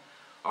 okay?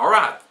 All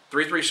right,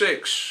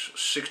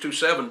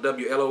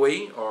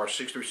 336-627-WLOE or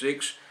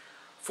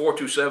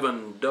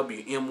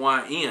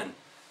 636-427-WMYN.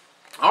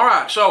 All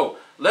right, so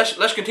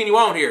let's continue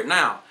on here.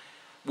 Now,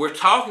 we're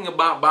talking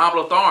about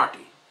Bible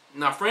authority.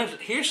 Now, friends,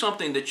 here's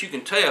something that you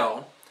can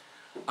tell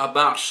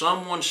about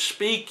someone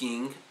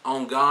speaking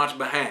on God's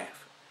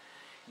behalf.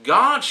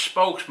 God's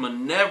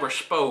spokesman never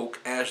spoke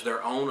as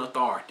their own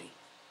authority.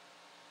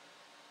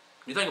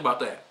 You think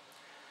about that.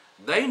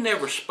 They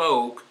never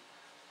spoke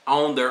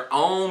on their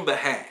own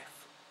behalf.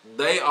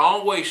 They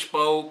always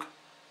spoke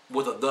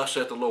with a thus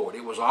saith the Lord.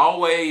 It was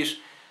always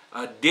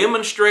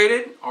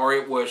demonstrated, or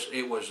it was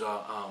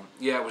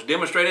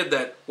demonstrated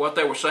that what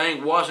they were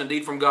saying was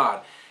indeed from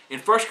God. In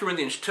 1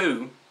 Corinthians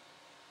 2,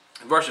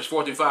 verses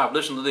 4 through 5,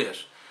 listen to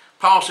this.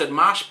 Paul said,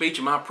 my speech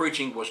and my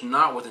preaching was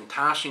not with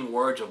enticing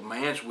words of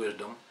man's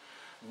wisdom,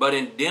 but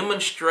in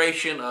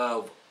demonstration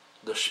of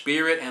the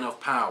Spirit and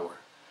of power,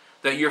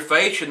 that your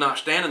faith should not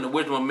stand in the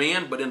wisdom of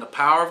men, but in the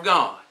power of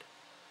God.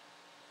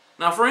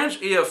 Now, friends,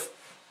 if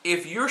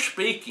you're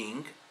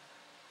speaking,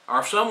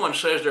 or if someone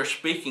says they're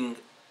speaking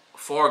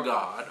for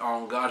God or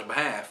on God's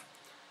behalf,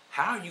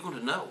 how are you going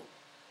to know?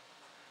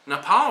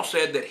 Now, Paul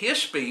said that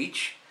his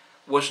speech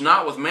was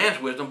not with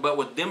man's wisdom, but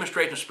with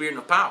demonstration of Spirit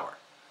and of power.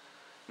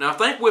 Now,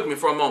 think with me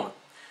for a moment.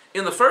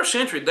 In the first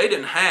century, they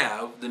didn't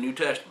have the New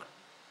Testament.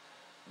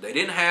 They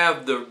didn't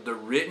have the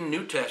written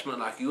New Testament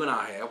like you and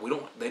I have.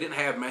 They didn't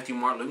have Matthew,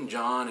 Mark, Luke, and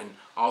John, and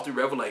all through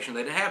Revelation.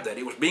 They didn't have that.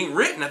 It was being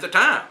written at the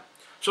time.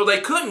 So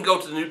they couldn't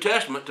go to the New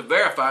Testament to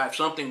verify if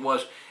something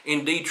was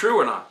indeed true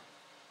or not.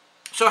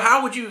 So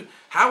how would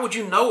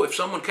you know if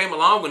someone came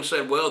along and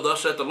said, well,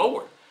 thus saith the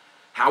Lord?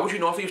 How would you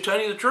know if he was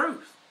telling you the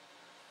truth?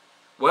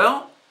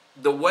 Well,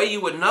 the way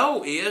you would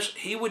know is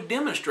he would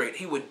demonstrate.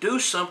 He would do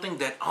something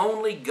that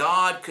only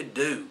God could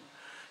do.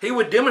 He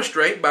would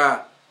demonstrate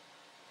by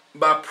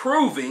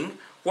proving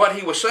what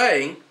he was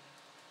saying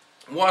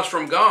was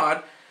from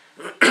God,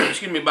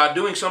 excuse me, by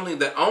doing something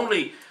that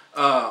only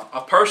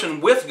a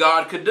person with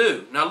God could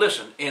do. Now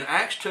listen, in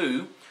Acts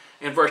 2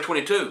 and verse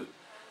 22,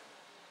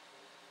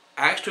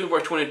 Acts 2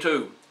 verse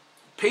 22,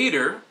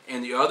 Peter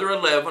and the other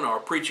 11 are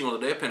preaching on the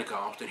day of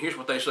Pentecost, and here's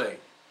what they say.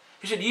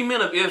 He said, "Ye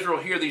men of Israel,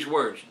 hear these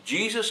words.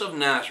 Jesus of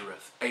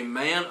Nazareth, a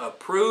man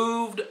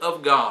approved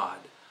of God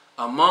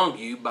among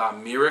you by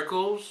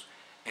miracles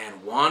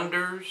and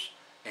wonders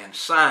and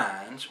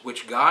signs,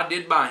 which God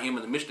did by him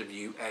in the midst of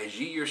you, as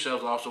ye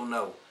yourselves also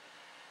know."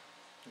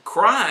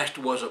 Christ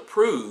was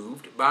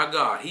approved by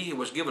God. He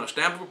was given a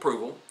stamp of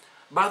approval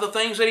by the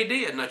things that he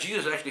did. Now,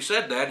 Jesus actually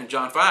said that in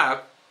John 5.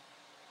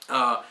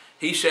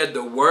 He said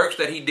the works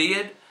that he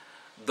did,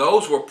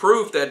 those were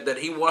proof that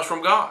he was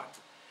from God.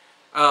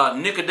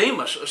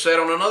 Nicodemus said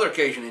on another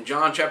occasion in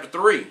John chapter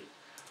 3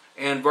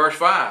 and verse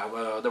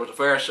 5, there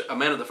was a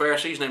man of the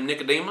Pharisees named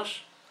Nicodemus,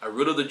 a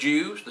ruler of the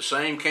Jews. The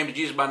same came to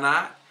Jesus by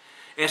night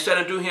and said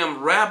unto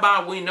him,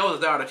 Rabbi, we know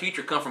that thou art a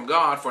teacher come from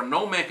God, for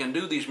no man can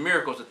do these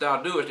miracles that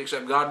thou doest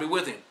except God be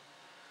with him.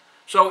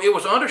 So it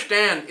was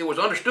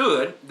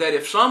understood that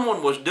if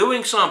someone was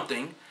doing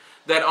something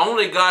that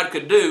only God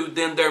could do,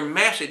 then their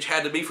message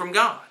had to be from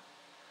God.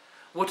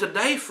 Well,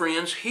 today,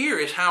 friends, here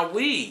is how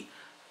we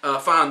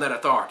find that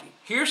authority.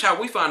 Here's how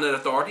we find that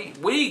authority.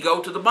 We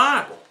go to the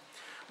Bible.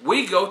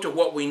 We go to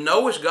what we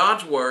know is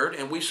God's Word,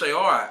 and we say,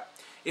 all right,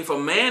 if a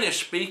man is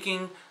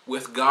speaking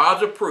with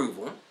God's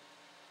approval,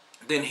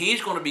 then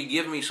he's going to be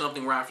giving me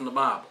something right from the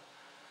Bible.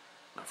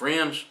 Now,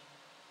 friends,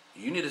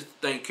 you need to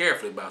think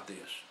carefully about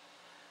this,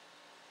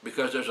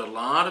 because there's a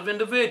lot of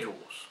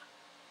individuals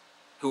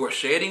who are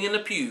sitting in the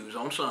pews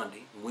on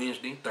Sunday,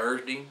 Wednesday,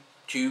 Thursday,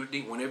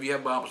 Tuesday, whenever you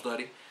have Bible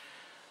study,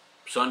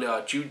 Sunday,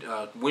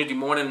 Wednesday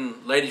morning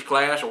ladies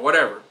class or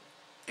whatever,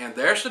 and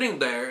they're sitting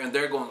there and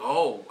they're going,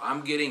 oh,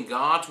 I'm getting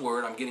God's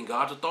Word, I'm getting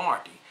God's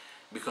authority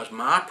because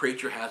my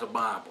preacher has a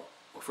Bible.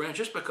 Well, friends,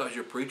 just because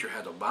your preacher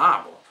has a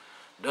Bible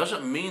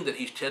doesn't mean that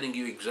he's telling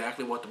you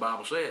exactly what the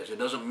Bible says. It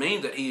doesn't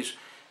mean that he's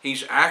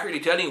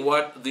accurately telling you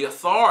what the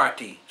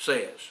authority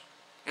says.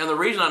 And the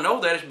reason I know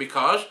that is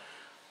because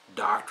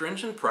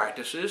doctrines and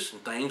practices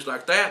and things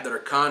like that are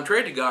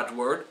contrary to God's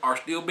Word are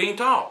still being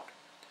taught.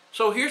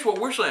 So here's what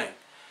we're saying.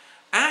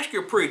 Ask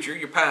your preacher,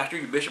 your pastor,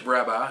 your bishop,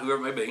 rabbi,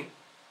 whoever it may be,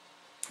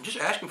 just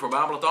ask him for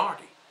Bible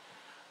authority.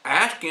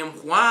 Ask him,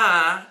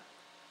 why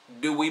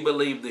do we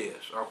believe this?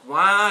 Or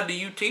why do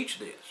you teach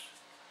this?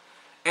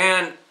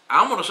 And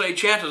I'm going to say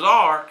chances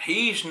are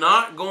he's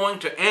not going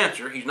to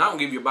answer. He's not going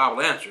to give you a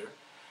Bible answer.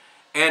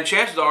 And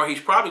chances are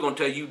he's probably going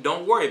to tell you,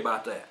 don't worry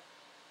about that.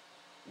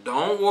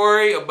 Don't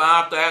worry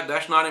about that.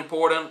 That's not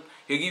important.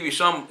 He'll give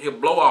you he'll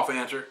blow off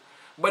answer.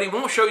 But he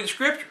won't show you the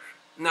Scriptures.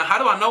 Now, how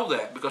do I know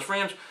that? Because,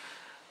 friends,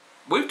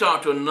 we've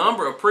talked to a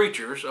number of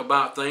preachers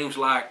about things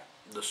like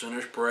the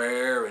sinner's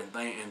prayer and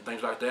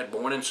things like that,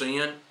 born in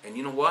sin, and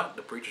you know what?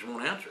 The preachers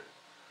won't answer.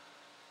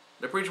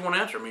 The preachers won't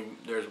answer. I mean,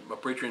 there's a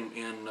preacher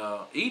in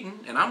Eden,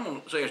 and I'm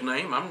going to say his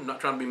name. I'm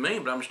not trying to be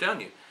mean, but I'm just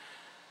telling you.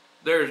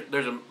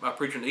 There's a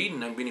preacher in Eden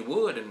named Benny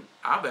Wood, and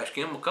I've asked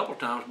him a couple of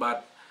times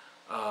about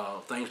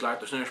things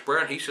like the sinner's prayer,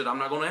 and he said, I'm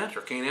not going to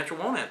answer. Can't answer,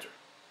 won't answer.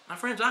 Now,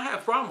 friends, I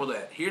have a problem with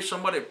that. Here's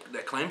somebody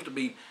that claims to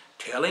be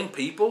telling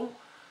people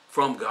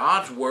from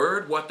God's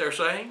Word what they're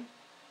saying.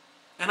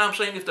 And I'm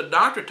saying, if the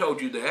doctor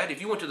told you that, if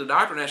you went to the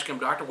doctor and asked him,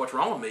 doctor, what's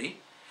wrong with me?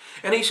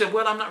 And he said,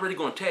 well, I'm not really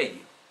going to tell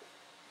you.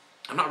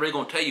 I'm not really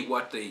going to tell you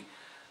what the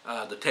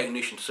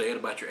technician said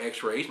about your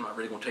x-rays. I'm not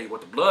really going to tell you what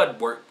the blood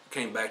work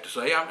came back to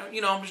say.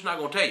 I'm just not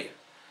going to tell you.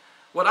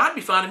 Well, I'd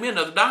be finding me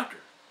another doctor.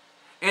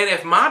 And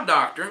if my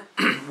doctor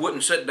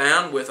wouldn't sit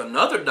down with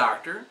another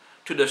doctor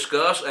to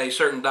discuss a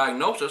certain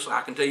diagnosis,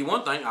 I can tell you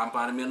one thing, I'm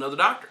finding me another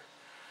doctor.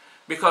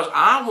 Because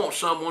I want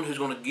someone who's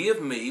going to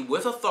give me,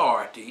 with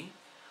authority,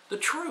 the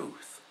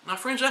truth. Now,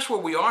 friends, that's where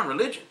we are in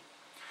religion.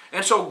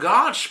 And so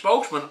God's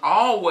spokesman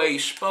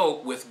always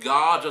spoke with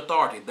God's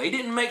authority. They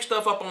didn't make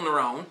stuff up on their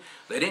own.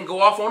 They didn't go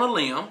off on a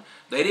limb.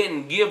 They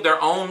didn't give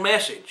their own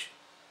message.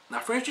 Now,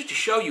 friends, just to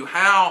show you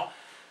how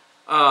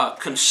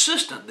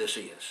consistent this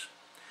is,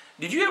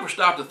 did you ever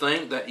stop to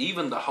think that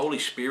even the Holy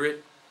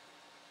Spirit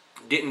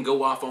didn't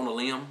go off on a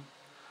limb?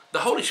 The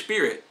Holy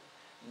Spirit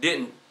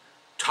didn't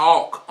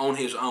talk on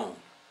his own.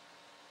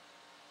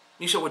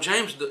 You say, well,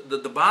 James,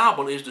 the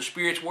Bible is the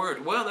Spirit's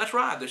word. Well, that's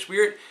right. The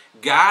Spirit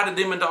guided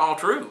them into all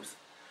truth.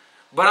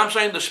 But I'm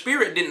saying the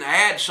Spirit didn't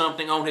add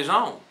something on his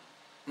own.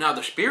 Now,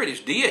 the Spirit is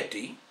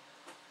deity.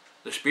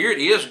 The Spirit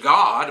is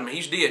God. I mean,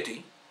 he's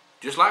deity.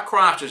 Just like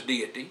Christ is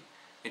deity.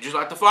 And just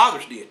like the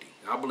Father's deity.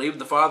 I believe in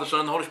the Father, Son,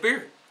 and the Holy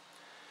Spirit.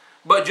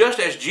 But just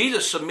as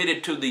Jesus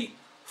submitted to the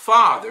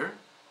Father,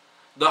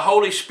 the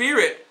Holy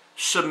Spirit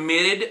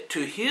submitted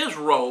to his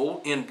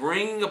role in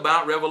bringing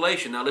about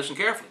revelation. Now listen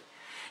carefully.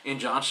 In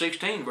John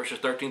 16, verses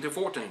 13 through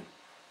 14.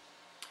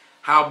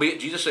 Howbeit,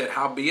 Jesus said,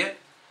 howbeit,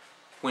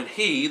 when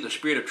he, the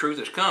Spirit of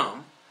truth, is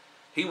come,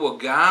 he will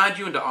guide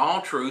you into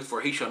all truth, for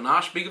he shall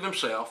not speak of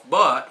himself,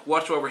 but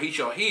whatsoever he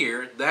shall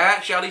hear,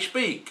 that shall he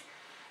speak.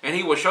 And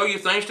he will show you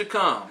things to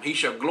come. He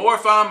shall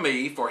glorify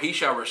me, for he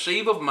shall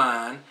receive of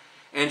mine,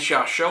 and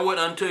shall show it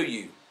unto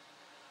you.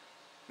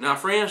 Now,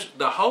 friends,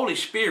 the Holy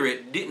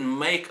Spirit didn't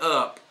make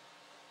up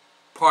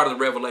part of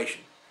the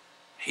revelation.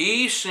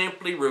 He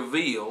simply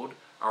revealed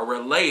or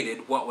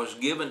related what was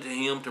given to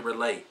him to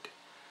relate.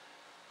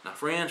 Now,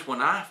 friends,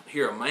 when I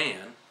hear a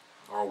man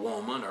or a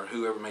woman or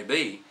whoever it may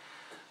be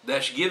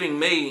that's giving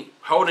me,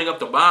 holding up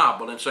the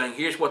Bible and saying,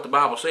 here's what the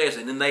Bible says,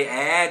 and then they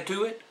add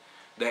to it,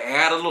 they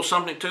add a little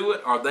something to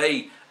it, or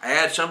they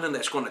add something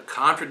that's going to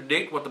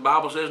contradict what the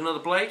Bible says in another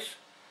place,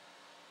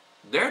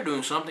 they're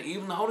doing something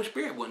even the Holy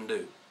Spirit wouldn't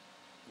do.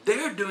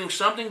 They're doing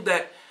something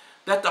that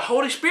the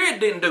Holy Spirit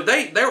didn't do.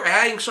 They're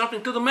adding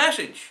something to the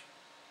message.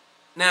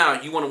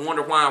 Now, you want to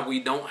wonder why we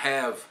don't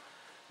have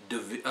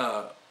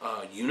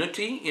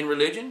unity in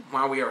religion,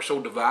 why we are so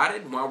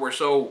divided, why we're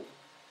so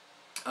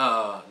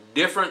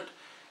different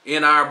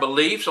in our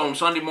beliefs on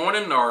Sunday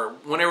morning or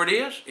whenever it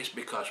is. It's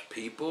because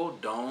people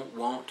don't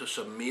want to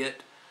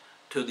submit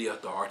to the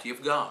authority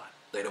of God.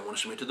 They don't want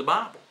to submit to the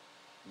Bible.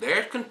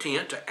 They're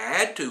content to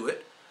add to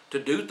it, to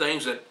do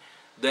things that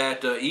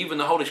even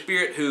the Holy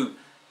Spirit who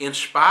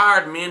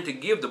inspired men to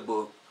give the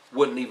book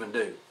wouldn't even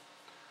do.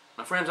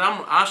 Now, friends,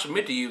 I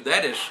submit to you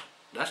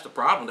that's the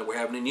problem that we're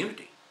having in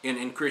unity,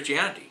 in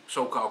Christianity,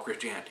 so-called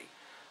Christianity.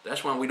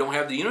 That's why we don't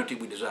have the unity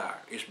we desire.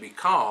 It's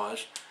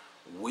because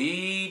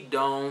we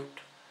don't,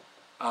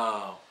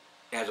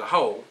 as a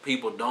whole,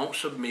 people don't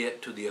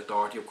submit to the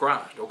authority of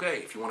Christ. Okay,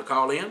 if you want to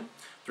call in,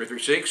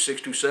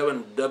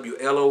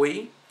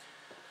 336-627-WLOE,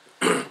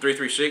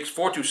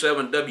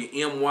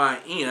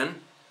 336-427-WMYN.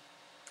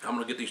 I'm going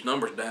to get these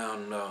numbers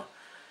down,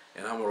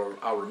 and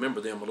I'll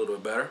remember them a little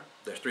bit better.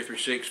 That's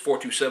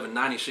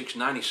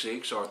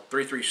 336-427-9696 or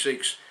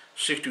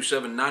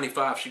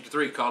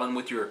 336-627-9563. Call in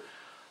with your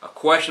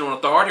question on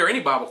authority or any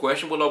Bible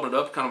question. We'll open it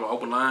up, kind of an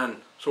open line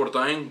sort of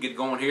thing, get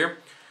going here.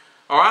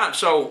 All right,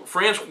 so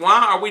friends,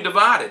 why are we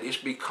divided? It's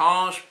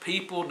because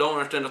people don't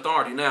understand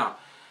authority. Now,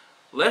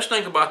 let's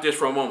think about this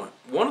for a moment.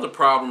 One of the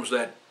problems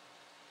that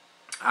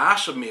I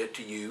submit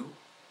to you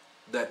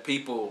that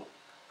people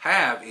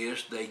have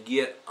is they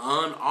get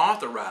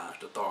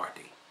unauthorized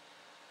authority.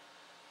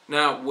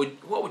 Now,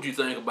 what would you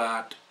think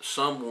about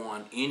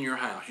someone in your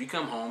house? You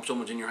come home,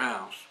 someone's in your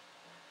house,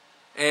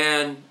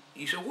 and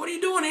you say, what are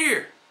you doing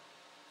here?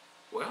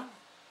 Well,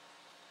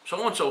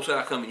 so-and-so said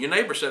I come in. Your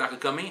neighbor said I could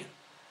come in.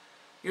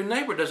 Your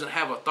neighbor doesn't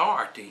have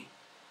authority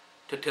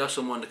to tell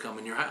someone to come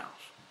in your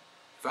house.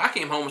 If I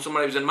came home and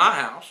somebody was in my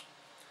house,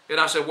 and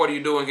I said, what are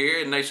you doing here?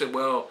 And they said,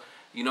 well,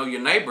 you know, your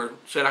neighbor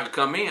said I could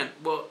come in.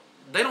 Well,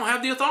 they don't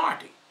have the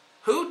authority.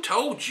 Who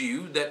told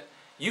you that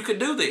you could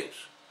do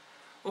this?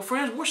 Well,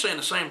 friends, we're saying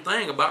the same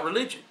thing about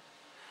religion.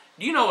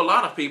 You know, a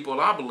lot of people,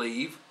 I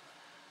believe,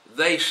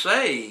 they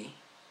say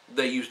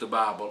they use the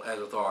Bible as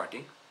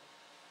authority.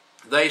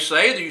 They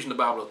say they're using the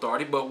Bible as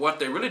authority, but what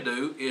they really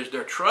do is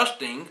they're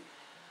trusting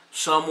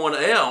someone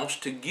else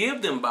to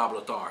give them Bible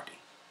authority.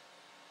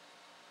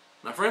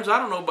 Now, friends, I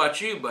don't know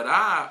about you, but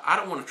I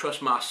don't want to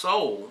trust my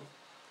soul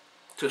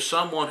to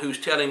someone who's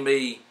telling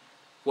me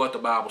what the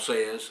Bible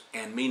says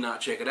and me not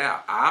check it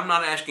out. I'm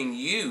not asking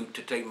you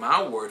to take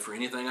my word for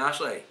anything I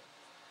say.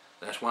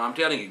 That's why I'm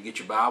telling you, get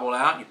your Bible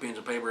out, your pens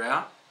and paper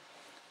out,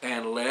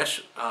 and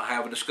let's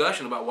have a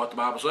discussion about what the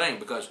Bible's saying,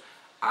 because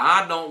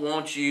I don't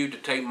want you to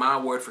take my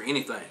word for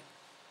anything.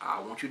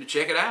 I want you to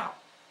check it out.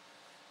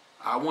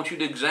 I want you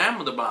to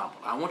examine the Bible.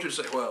 I want you to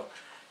say, well,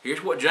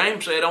 here's what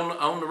James said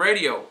on the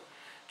radio.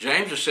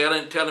 James is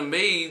telling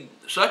me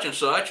such and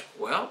such.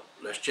 Well,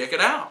 let's check it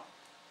out.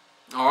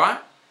 All right?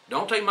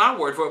 Don't take my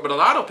word for it. But a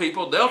lot of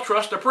people, they'll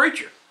trust a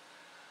preacher.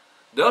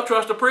 They'll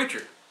trust a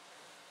preacher.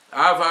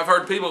 I've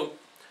heard people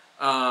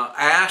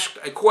ask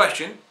a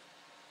question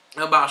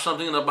about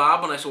something in the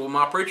Bible, and they say, well,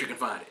 my preacher can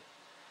find it.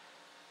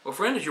 Well,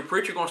 friend, is your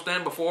preacher going to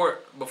stand before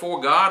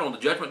God on the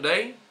judgment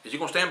day? Is he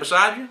going to stand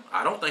beside you?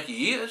 I don't think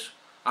he is.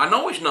 I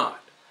know he's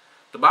not.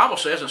 The Bible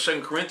says in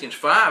 2 Corinthians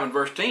 5 and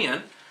verse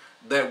 10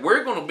 that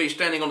we're going to be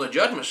standing on the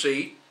judgment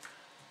seat,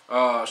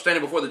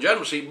 standing before the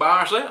judgment seat by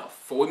ourselves.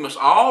 For we must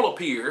all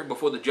appear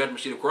before the judgment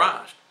seat of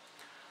Christ,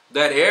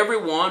 that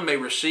everyone may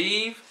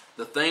receive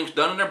the things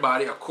done in their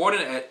body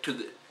according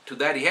to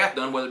that he hath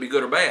done, whether it be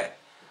good or bad.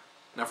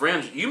 Now,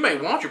 friends, you may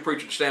want your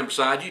preacher to stand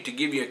beside you to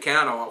give you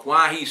account of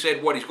why he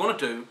said what he's going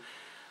to do,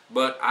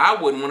 but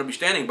I wouldn't want to be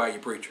standing by your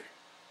preacher.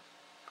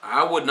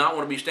 I would not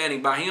want to be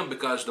standing by him,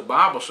 because the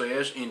Bible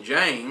says in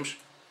James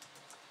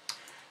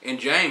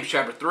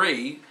chapter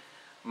 3,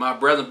 my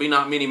brethren, be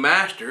not many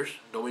masters,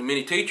 don't be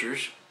many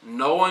teachers,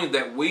 knowing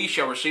that we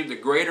shall receive the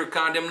greater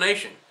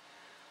condemnation.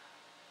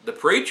 The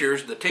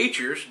preachers, the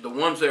teachers, the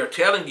ones that are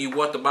telling you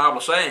what the Bible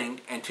is saying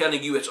and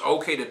telling you it's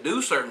okay to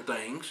do certain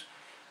things,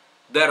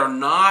 that are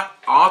not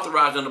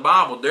authorized in the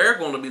Bible, they're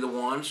going to be the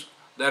ones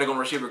that are going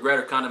to receive a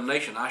greater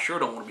condemnation. I sure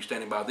don't want to be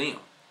standing by them.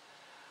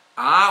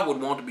 I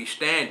would want to be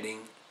standing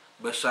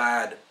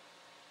beside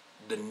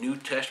the New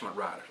Testament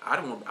writers. I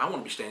want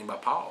to be standing by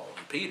Paul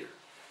and Peter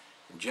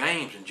and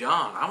James and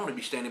John. I want to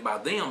be standing by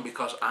them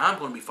because I'm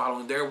going to be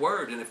following their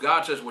words. And if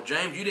God says, well,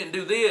 James, you didn't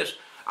do this,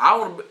 I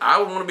would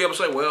want to be able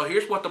to say, well,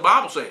 here's what the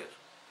Bible says.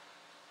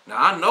 Now,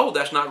 I know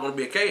that's not going to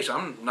be a case.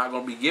 I'm not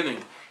going to be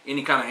giving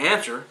any kind of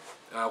answer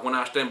when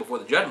I stand before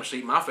the judgment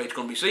seat. My fate's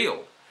going to be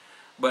sealed.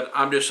 But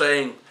I'm just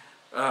saying,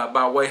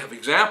 by way of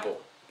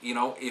example, you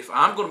know, if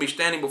I'm going to be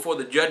standing before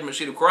the judgment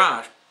seat of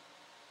Christ,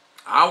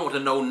 I want to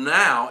know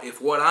now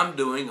if what I'm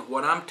doing,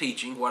 what I'm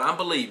teaching, what I'm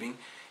believing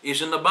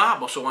is in the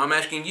Bible. So I'm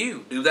asking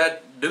you, do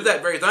that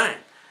very thing.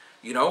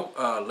 You know,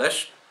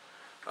 let's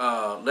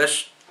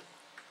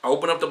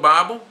open up the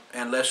Bible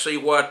and let's see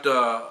what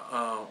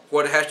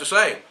it has to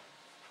say.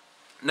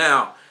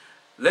 Now,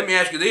 let me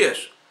ask you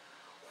this: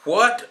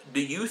 what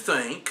do you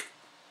think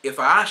if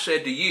I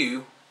said to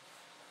you,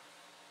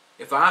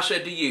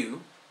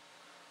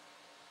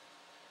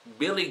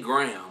 Billy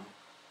Graham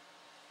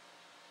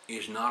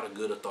is not a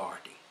good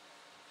authority?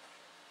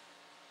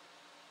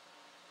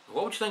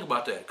 What would you think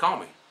about that? Call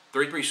me,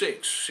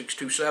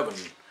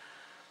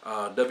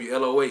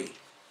 336-627-WLOE,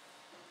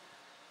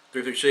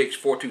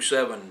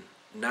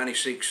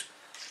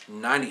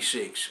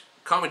 336-427-9696.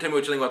 Call me, tell me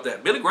what you think about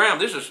that. Billy Graham,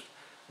 this is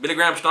Billy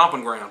Graham's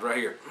stomping grounds right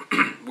here.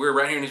 We're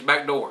right here in his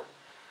back door.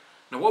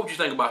 Now, what would you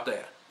think about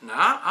that?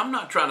 Now, I'm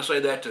not trying to say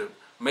that to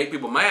make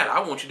people mad. I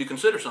want you to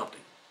consider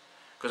something.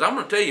 Because I'm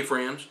going to tell you,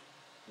 friends,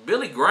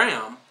 Billy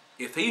Graham,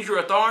 if he's your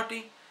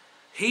authority,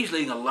 he's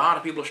leading a lot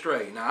of people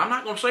astray. Now, I'm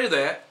not going to say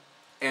that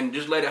and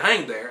just let it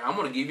hang there. I'm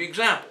going to give you an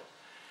example.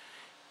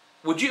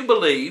 Would you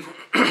believe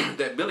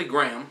that Billy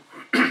Graham,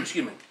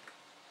 excuse me,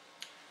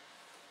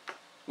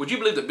 would you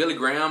believe that Billy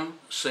Graham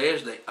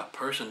says that a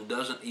person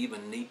doesn't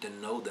even need to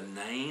know the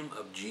name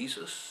of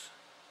Jesus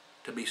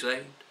to be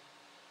saved?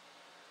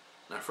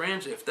 Now,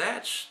 friends, if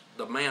that's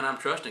the man I'm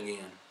trusting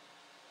in,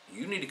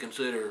 you need to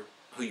consider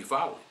who you're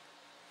following.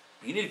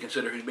 You need to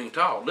consider who's being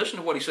taught. Listen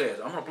to what he says.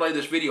 I'm going to play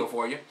this video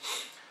for you,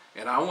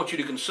 and I want you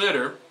to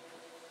consider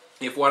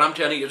if what I'm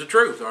telling you is the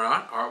truth, all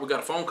right? All right, we got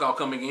a phone call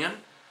coming in,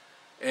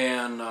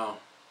 and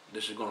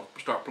this is going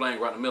to start playing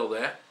right in the middle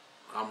of that.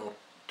 I'm going to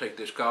take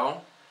this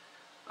call.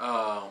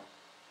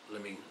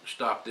 Let me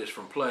stop this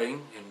from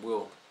playing, and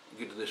we'll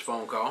get to this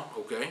phone call,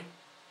 okay?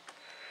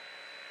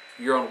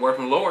 You're on the Word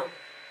from the Lord.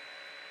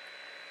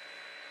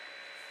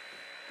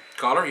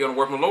 Caller, you're on the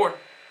Word from the Lord.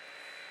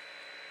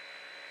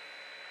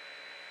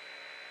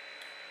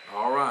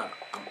 All right.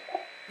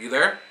 You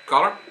there,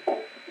 caller?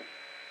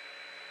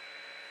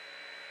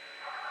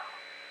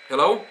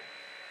 Hello?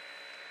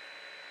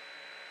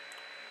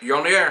 You're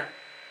on the air.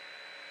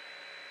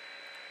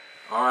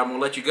 All right, I'm going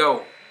to let you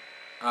go.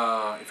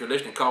 If you're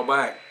listening, call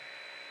back.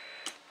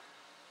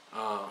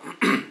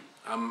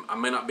 I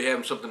may not be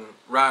having something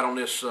right on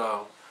this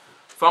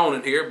phone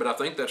in here, but I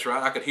think that's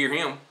right. I could hear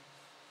him.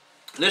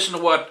 Listen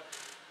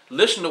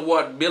to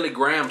what Billy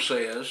Graham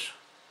says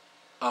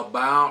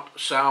about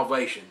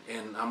salvation.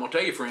 And I'm going to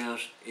tell you,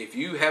 friends, if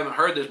you haven't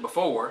heard this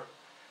before,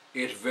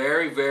 it's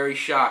very, very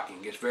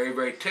shocking. It's very,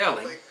 very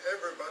telling.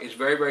 It's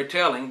very, very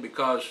telling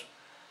because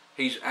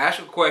he's asked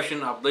a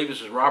question. I believe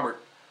this is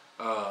Robert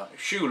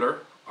Schuller,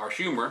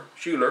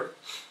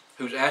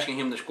 who's asking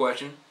him this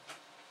question.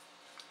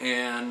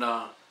 And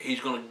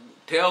he's going to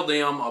tell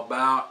them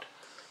about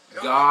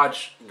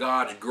God's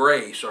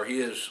grace or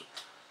His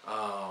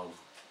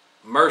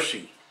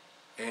mercy.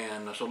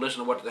 And so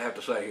listen to what they have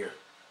to say here.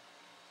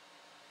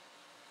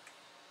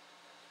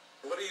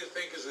 What do you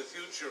think is the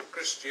future of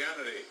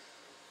Christianity?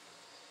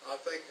 I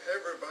think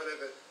everybody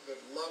that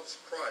loves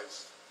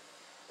Christ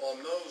or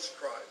knows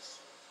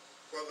Christ,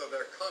 whether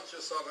they're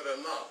conscious of it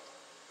or not,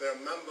 they're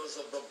members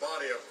of the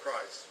body of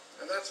Christ.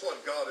 And that's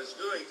what God is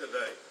doing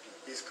today.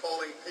 He's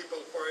calling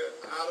people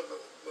out of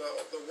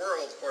the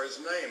world for His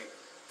name,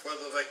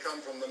 whether they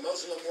come from the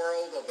Muslim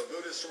world or the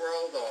Buddhist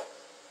world or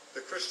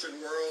the Christian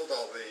world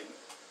or the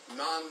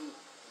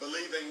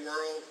non-believing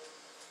world.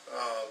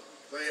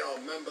 They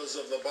are members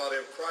of the body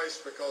of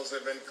Christ because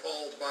they've been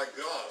called by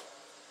God.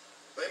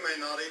 They may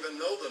not even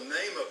know the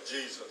name of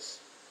Jesus,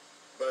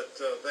 but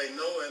they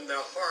know in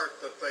their heart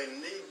that they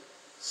need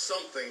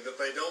something that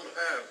they don't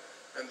have,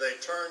 and they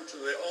turn to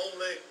the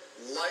only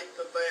light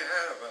that they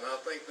have, and I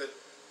think that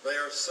they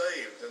are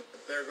saved, and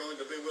they're going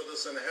to be with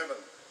us in heaven.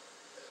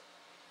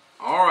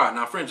 All right,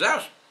 now friends,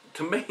 that's,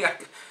 to me,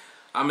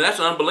 I mean,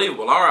 that's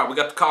unbelievable. All right, we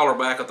got the caller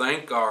back, I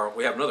think, or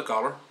we have another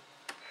caller.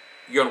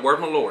 You're on the Word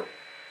from the Lord.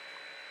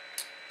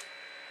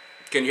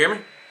 Can you hear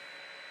me?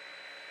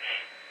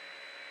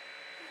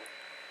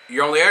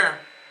 You're on the air.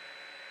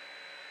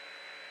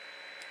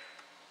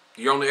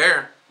 You're on the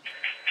air.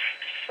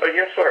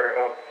 Yes,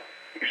 sir.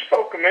 You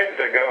spoke a minute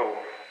ago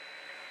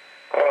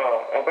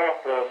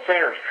about the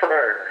sinner's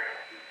prayer.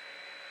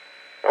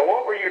 Now,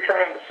 what were you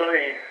trying to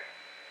say?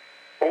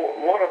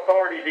 What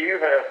authority do you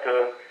have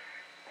to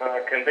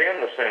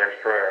condemn the sinner's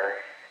prayer?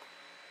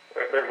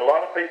 There's a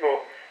lot of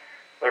people.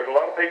 There's a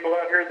lot of people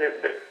out here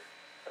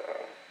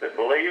that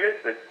believe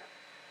it, that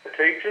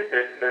teach it,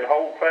 that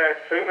hold fast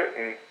to it,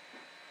 and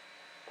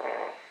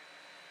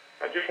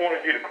I just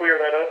wanted you to clear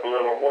that up a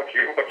little on what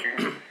you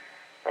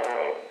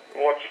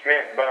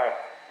meant by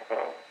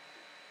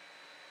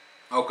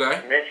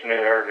mentioning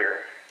it earlier.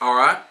 All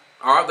right.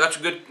 That's a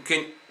good.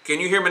 Can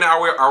you hear me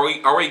now?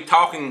 Are we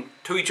talking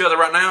to each other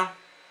right now?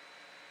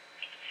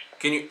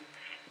 Can you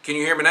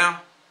hear me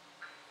now?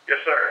 Yes,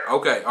 sir.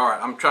 Okay. All right.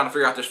 I'm trying to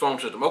figure out this phone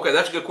system. Okay,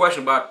 that's a good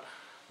question about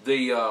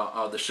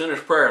the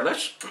sinner's prayer.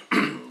 Let's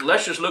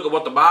just look at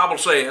what the Bible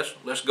says.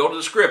 Let's go to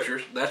the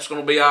Scriptures. That's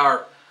going to be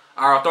our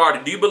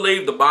authority. Do you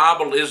believe the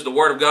Bible is the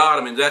Word of God?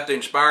 I mean, is that the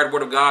inspired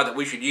Word of God that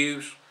we should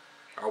use?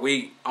 Are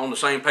we on the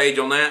same page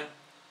on that?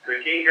 The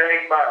King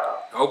James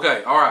Bible.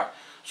 Okay, all right.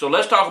 So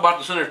let's talk about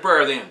the sinner's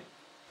prayer then.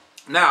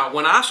 Now,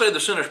 when I say the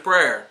sinner's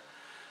prayer,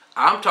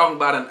 I'm talking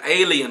about an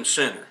alien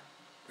sinner.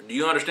 Do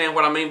you understand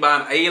what I mean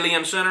by an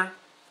alien sinner?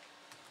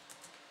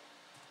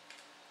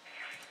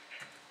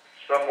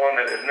 Someone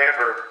that has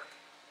never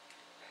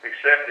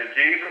accepted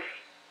Jesus.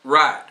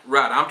 Right.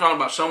 I'm talking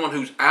about someone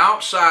who's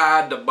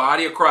outside the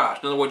body of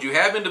Christ. In other words, you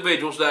have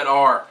individuals that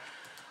are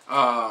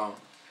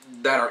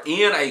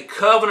in a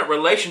covenant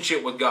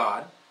relationship with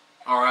God.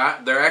 All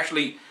right, they're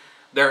actually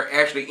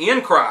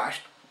in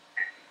Christ,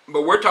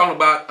 but we're talking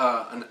about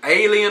an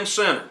alien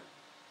sinner,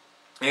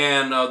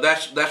 and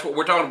that's what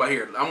we're talking about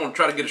here. I'm going to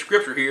try to get a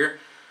scripture here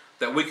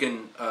that we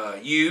can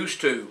use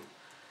to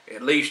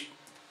at least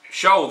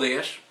show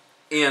this.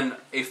 In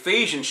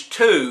Ephesians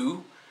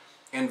 2,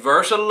 in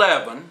verse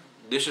 11,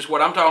 this is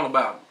what I'm talking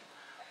about.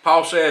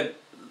 Paul said,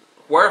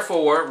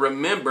 "Wherefore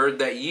remember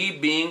that ye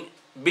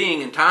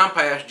being in time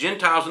past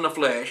Gentiles in the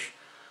flesh,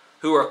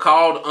 who are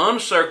called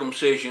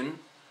uncircumcision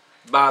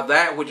by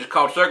that which is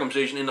called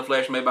circumcision in the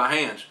flesh made by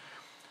hands.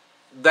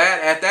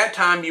 That at that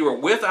time you were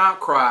without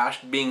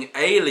Christ, being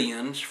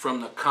aliens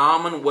from the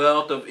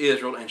commonwealth of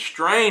Israel and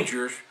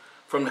strangers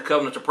from the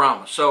covenants of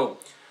promise." So,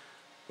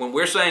 when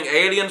we're saying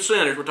alien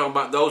sinners, we're talking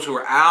about those who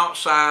are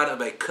outside of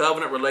a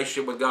covenant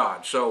relationship with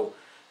God. So,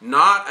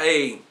 not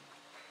a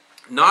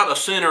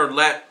sinner,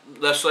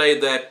 let's say,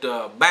 that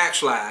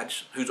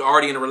backslides, who's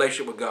already in a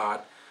relationship with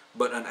God,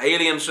 but an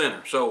alien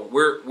sinner. So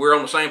we're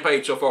on the same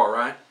page so far,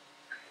 right?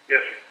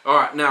 Yes. All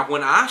right. Now,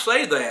 when I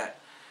say that,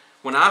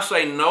 when I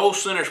say no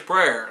sinner's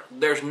prayer,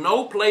 there's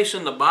no place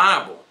in the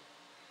Bible.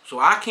 So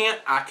I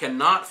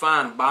cannot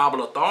find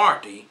Bible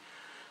authority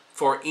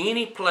for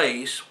any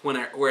place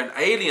where an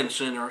alien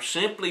sinner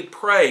simply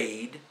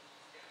prayed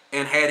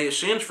and had his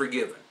sins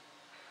forgiven.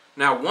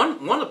 Now,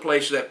 one of the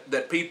places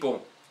that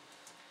people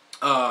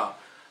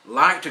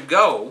like to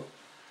go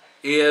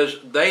is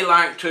they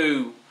like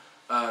to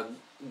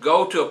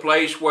go to a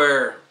place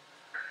where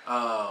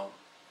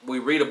we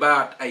read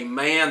about a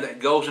man that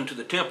goes into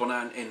the temple.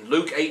 Now, in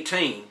Luke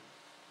 18,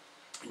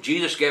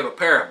 Jesus gave a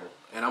parable,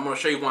 and I'm going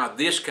to show you why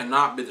this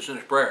cannot be the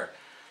sinner's prayer.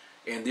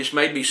 And this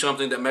may be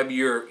something that maybe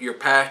your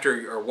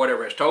pastor or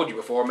whatever has told you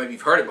before, maybe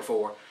you've heard it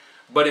before.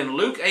 But in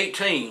Luke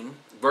 18,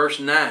 verse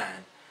 9,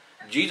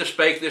 Jesus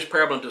spake this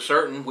parable unto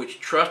certain which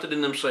trusted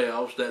in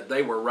themselves that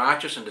they were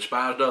righteous and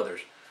despised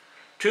others.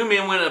 2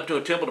 men went up to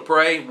a temple to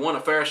pray, one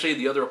a Pharisee,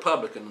 the other a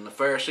publican. And the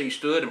Pharisee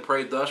stood and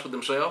prayed thus with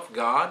himself,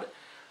 God,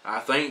 I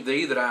thank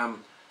thee that I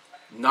am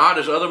not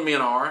as other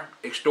men are,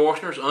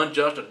 extortioners,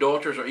 unjust,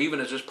 adulterers, or even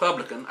as this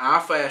publican. I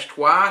fast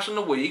twice in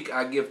the week,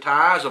 I give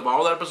tithes of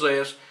all that I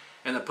possess.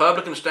 And the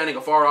publican standing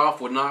afar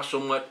off would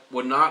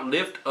not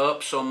lift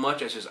up so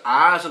much as his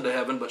eyes unto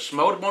heaven, but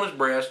smote upon his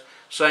breast,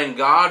 saying,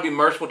 God, be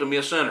merciful to me,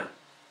 a sinner.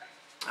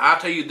 I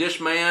tell you, this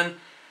man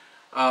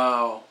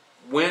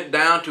went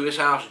down to his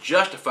house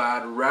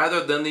justified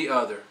rather than the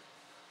other.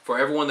 For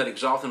everyone that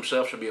exalteth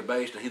himself shall be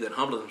abased, and he that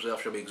humbleth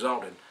himself shall be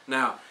exalted.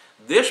 Now,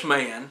 this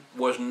man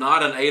was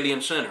not an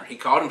alien sinner. He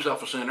called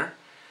himself a sinner,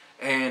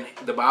 and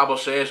the Bible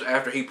says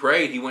after he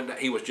prayed,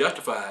 he was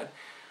justified.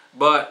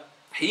 But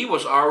he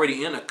was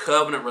already in a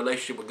covenant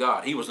relationship with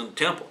God. He was in the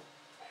temple.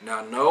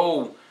 Now,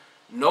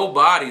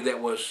 nobody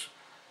that was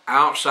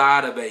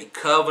outside of a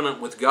covenant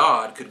with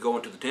God could go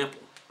into the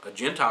temple. A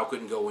Gentile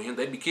couldn't go in.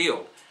 They'd be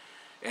killed.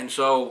 And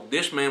so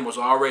this man was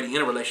already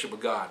in a relationship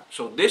with God.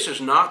 So this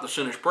is not the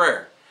sinner's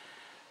prayer.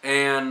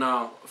 And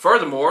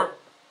furthermore,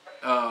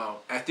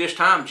 at this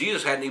time,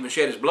 Jesus hadn't even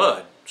shed his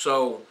blood.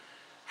 So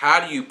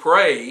how do you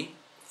pray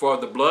for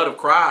the blood of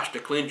Christ to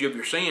cleanse you of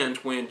your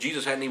sins when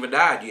Jesus hadn't even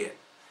died yet?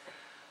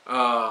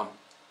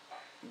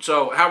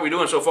 So how are we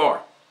doing so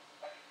far?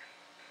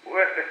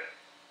 Well,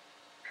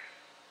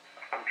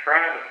 I'm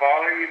trying to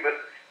follow you, but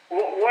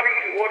what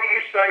are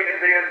you saying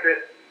then?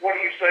 What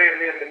are you saying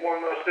then that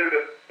one must do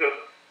to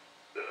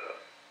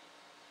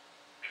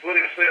put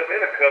himself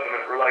in a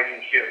covenant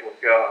relationship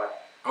with God?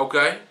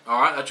 Okay,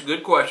 all right, that's a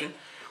good question.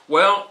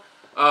 Well,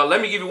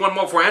 let me give you one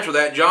more before I answer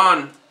that.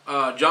 John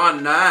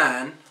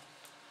 9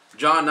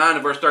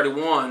 and verse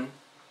 31.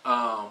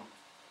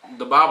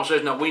 The Bible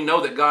says, now we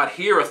know that God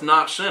heareth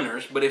not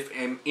sinners, but if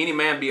any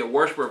man be a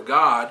worshiper of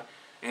God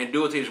and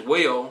doeth his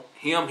will,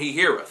 him he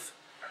heareth.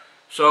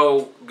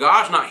 So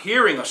God's not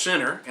hearing a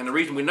sinner, and the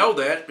reason we know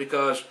that is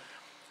because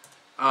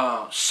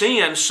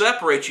sin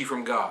separates you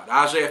from God.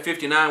 Isaiah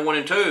 59, 1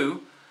 and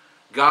 2,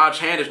 God's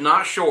hand is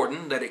not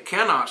shortened that it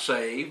cannot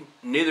save,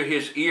 neither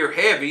his ear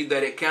heavy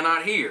that it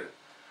cannot hear.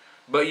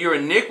 But your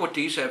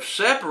iniquities have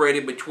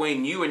separated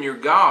between you and your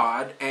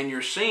God, and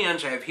your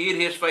sins have hid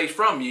his face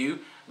from you,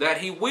 that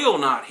he will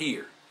not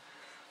hear.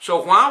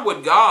 So why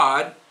would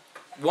God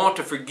want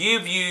to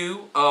forgive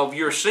you of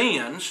your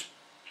sins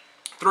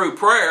through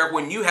prayer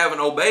when you haven't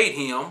obeyed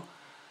him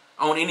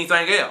on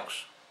anything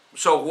else?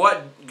 So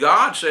what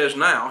God says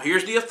now,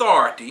 here's the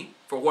authority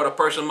for what a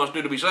person must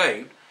do to be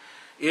saved,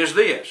 is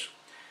this.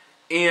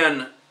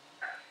 In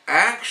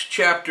Acts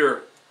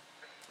chapter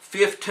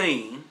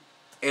 15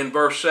 and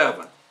verse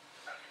 7,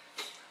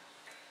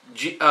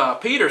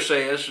 Peter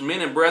says,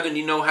 "Men and brethren,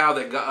 you know how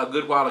that a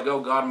good while ago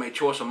God made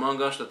choice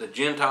among us that the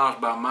Gentiles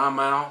by my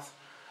mouth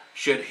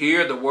should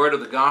hear the word of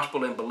the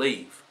gospel and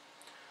believe."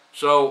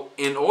 So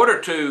in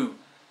order to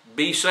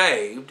be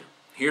saved,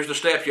 here's the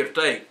steps you have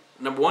to take.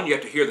 Number one, you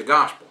have to hear the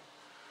gospel.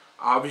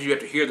 Obviously, you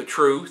have to hear the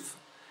truth,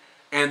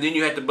 and then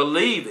you have to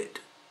believe it.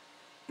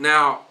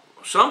 Now,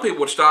 some people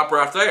would stop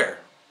right there.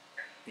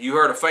 You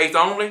heard of faith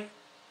only,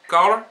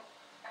 caller?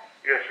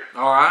 Yes, sir.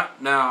 All right.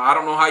 Now, I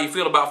don't know how you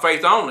feel about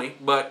faith only,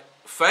 but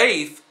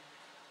faith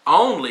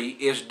only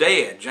is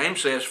dead.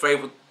 James says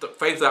faith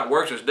without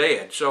works is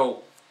dead.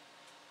 So,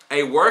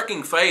 a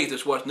working faith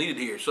is what's needed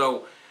here.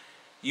 So,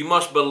 you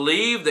must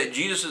believe that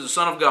Jesus is the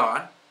Son of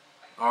God.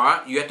 All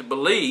right. You have to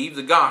believe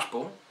the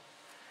gospel.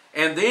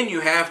 And then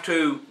you have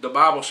to, the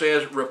Bible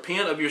says,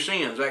 repent of your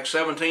sins. Acts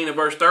 17 and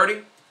verse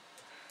 30.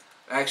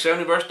 Acts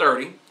 17 verse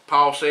 30.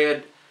 Paul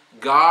said,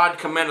 God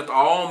commandeth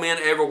all men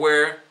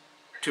everywhere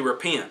to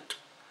repent.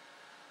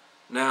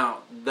 Now,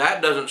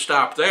 that doesn't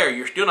stop there.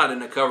 You're still not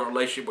in a covenant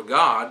relationship with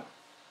God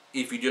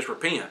if you just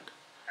repent.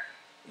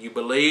 You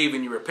believe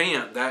and you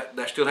repent,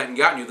 that still hasn't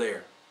gotten you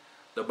there.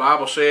 The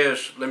Bible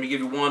says, let me give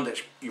you one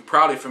that you're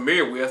probably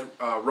familiar with,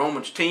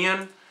 Romans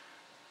 10.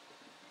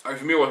 Are you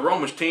familiar with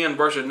Romans 10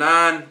 verses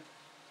 9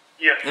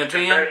 Yes, and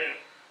 10? confession.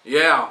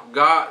 Yeah,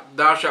 God,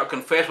 thou shalt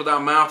confess with thy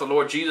mouth the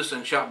Lord Jesus,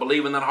 and shalt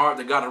believe in thine heart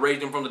that God hath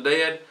raised him from the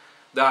dead.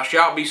 Thou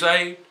shalt be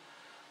saved.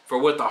 For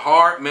with the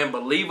heart man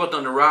believeth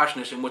unto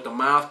righteousness, and with the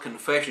mouth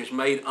confession is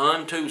made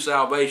unto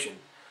salvation.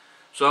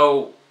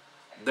 So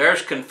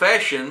there's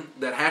confession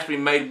that has to be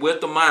made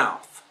with the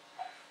mouth.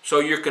 So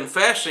you're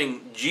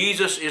confessing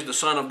Jesus is the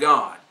Son of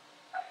God.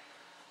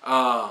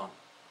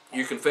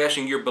 You're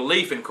confessing your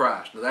belief in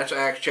Christ. Now that's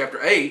Acts chapter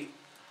 8.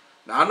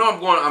 Now I know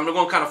I'm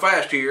going kind of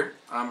fast here.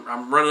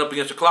 I'm running up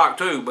against the clock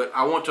too, but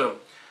I want to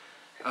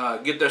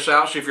get this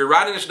out. So if you're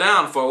writing this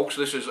down, folks,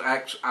 this is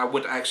Acts. I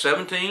went to Acts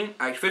 17,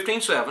 Acts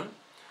 15:7.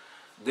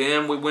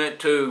 Then we went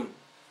to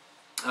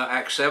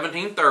Acts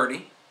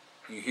 17:30.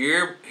 You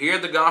hear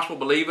the gospel,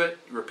 believe it,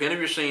 repent of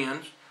your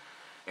sins.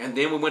 And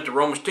then we went to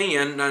Romans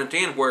 10, 9 and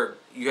 10, where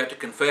you have to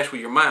confess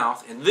with your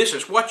mouth. And this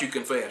is what you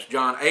confess.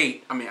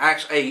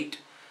 Acts 8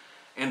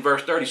 and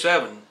verse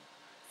 37.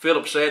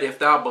 Philip said, if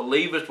thou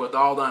believest with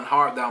all thine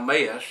heart, thou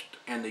mayest.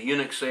 And the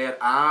eunuch said,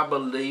 I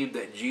believe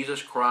that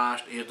Jesus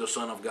Christ is the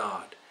Son of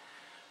God.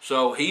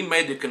 So he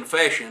made the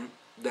confession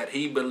that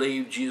he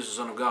believed Jesus is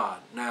the Son of God.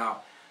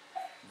 Now,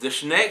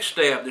 this next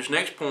step, this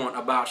next point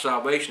about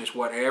salvation is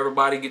what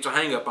everybody gets a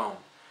hang up on.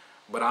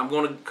 But I'm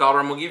going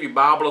to give you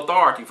Bible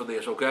authority for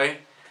this, okay?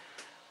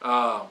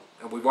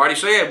 And we've already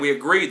said we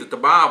agree that the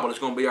Bible is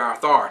going to be our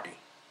authority.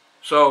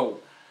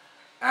 So,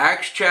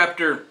 Acts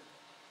chapter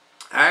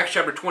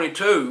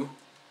 22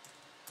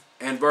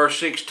 and verse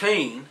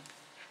 16,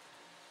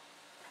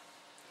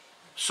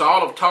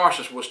 Saul of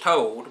Tarsus was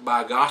told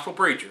by a gospel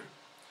preacher,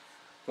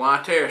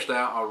 why tarriest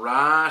thou?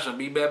 Arise and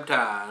be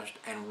baptized,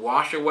 and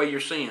wash away your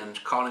sins,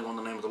 calling on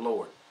the name of the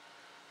Lord.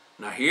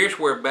 Now here's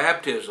where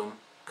baptism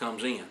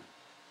comes in.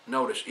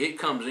 Notice, it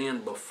comes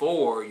in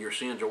before your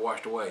sins are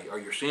washed away, or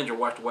your sins are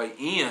washed away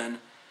in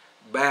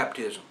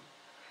baptism.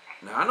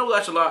 Now I know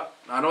that's a lot.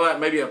 I know that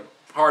may be a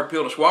hard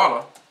pill to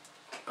swallow.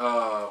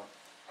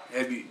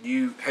 Have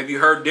you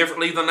heard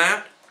differently than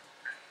that?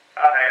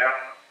 I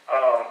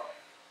have,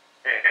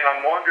 and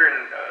I'm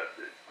wondering.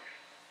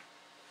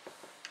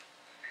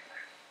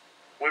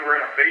 We were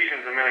in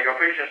Ephesians a minute ago,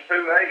 Ephesians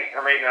 2:8.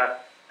 I mean, how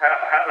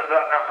does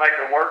that not make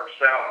a work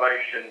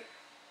salvation?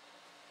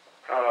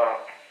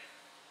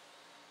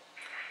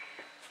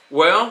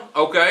 Well,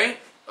 okay.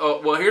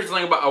 Well, here's the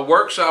thing about a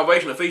work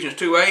salvation. Ephesians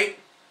 2:8.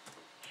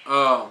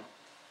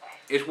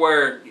 It's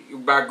where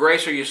by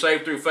grace are you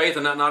saved through faith,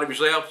 and not of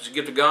yourselves. It's a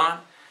gift of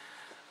God.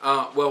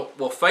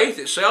 Well, faith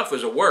itself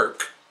is a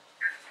work,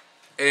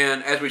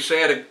 and as we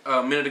said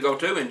a minute ago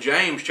too, in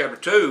James chapter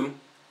 2.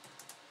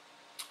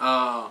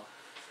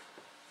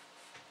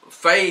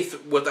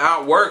 Faith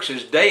without works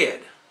is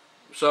dead.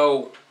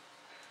 So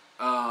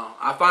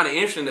I find it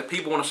interesting that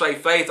people want to say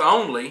faith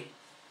only,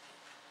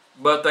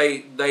 but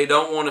they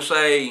don't want to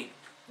say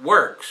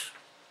works.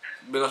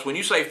 Because when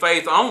you say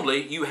faith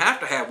only, you have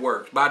to have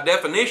works. By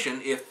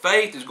definition, if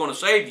faith is going to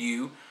save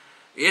you,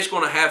 it's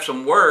going to have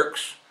some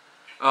works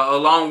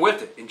along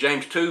with it. In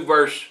James 2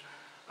 verse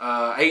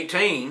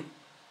 18,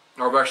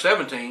 or verse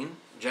 17,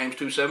 James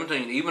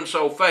 2:17, even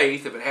so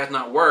faith, if it hath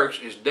not works,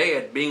 is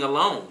dead, being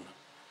alone.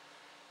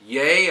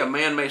 Yea, a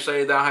man may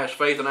say, thou hast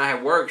faith and I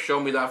have works.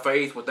 Show me thy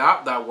faith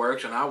without thy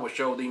works, and I will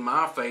show thee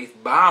my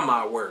faith by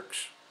my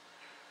works.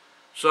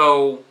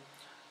 So,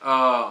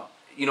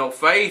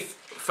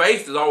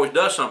 faith always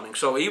does something.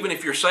 So even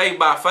if you're saved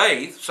by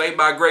faith, saved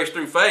by grace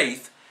through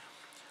faith,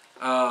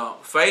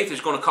 faith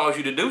is going to cause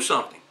you to do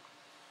something.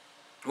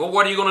 Well,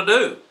 what are you going to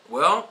do?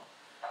 Well,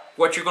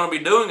 what you're going to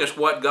be doing is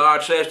what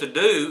God says to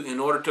do in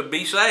order to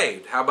be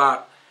saved. How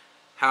about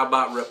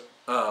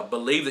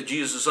believe that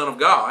Jesus is the Son of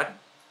God?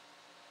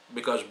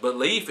 Because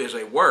belief is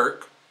a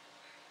work,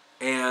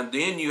 and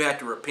then you have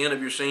to repent of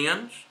your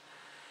sins.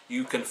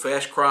 You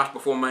confess Christ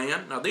before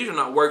man. Now, these are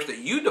not works that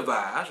you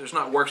devise. It's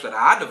not works that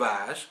I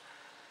devise.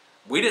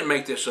 We didn't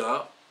make this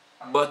up,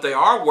 but they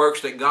are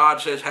works that God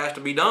says has to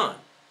be done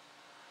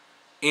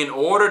in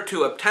order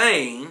to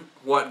obtain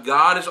what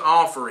God is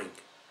offering.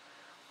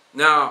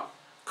 Now,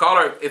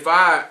 caller, if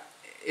I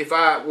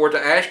were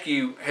to ask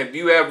you, have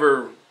you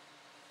ever,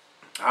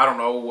 I don't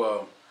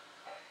know,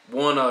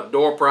 won a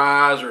door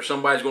prize, or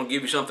somebody's going to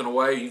give you something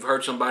away, you've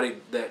heard somebody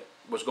that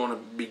was going to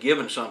be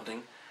given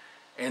something,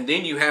 and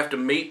then you have to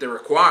meet the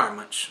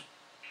requirements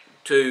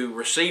to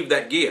receive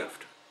that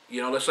gift.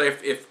 Let's say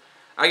if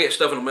I get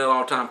stuff in the mail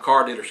all the time,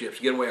 car dealerships,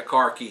 giving away a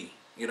car key.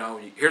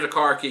 Here's a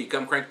car key,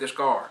 come crank this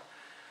car.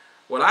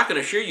 Well, I can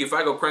assure you, if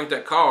I go crank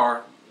that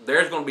car,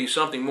 there's going to be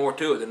something more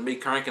to it than me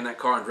cranking that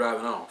car and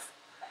driving off.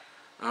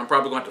 I'm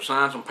probably going to have to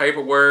sign some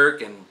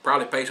paperwork and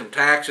probably pay some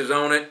taxes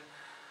on it.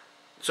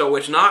 So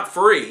it's not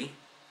free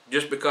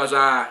just because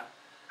I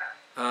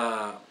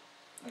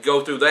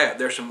go through that.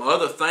 There's some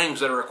other things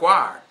that are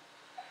required.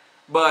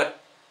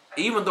 But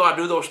even though I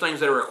do those things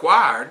that are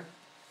required,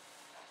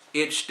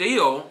 it's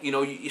still,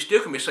 you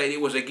still can be saying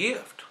it was a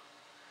gift.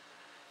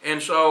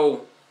 And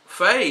so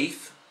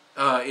faith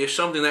is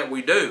something that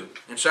we do.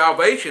 And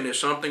salvation is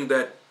something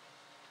that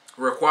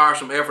requires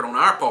some effort on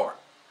our part.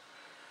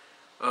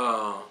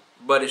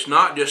 But it's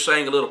not just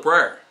saying a little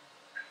prayer.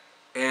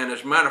 And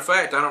as a matter of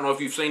fact, I don't know if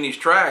you've seen these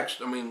tracts.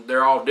 I mean,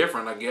 they're all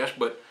different, I guess,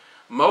 but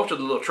most of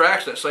the little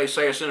tracts that say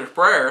a sinner's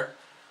prayer,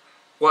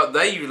 what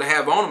they usually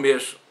have on them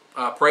is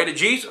pray to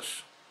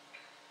Jesus.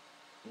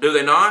 Do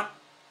they not?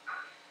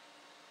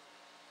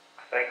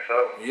 I think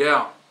so.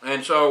 Yeah.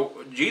 And so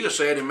Jesus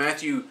said in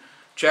Matthew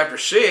chapter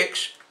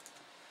 6,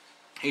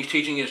 he's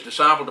teaching his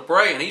disciple to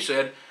pray, and he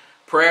said,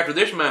 pray after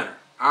this manner,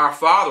 our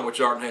Father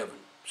which art in heaven.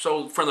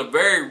 So from the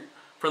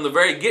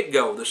very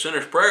get-go, the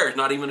sinner's prayer is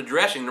not even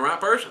addressing the right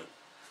person.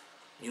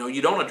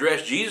 You don't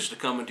address Jesus to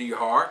come into your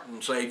heart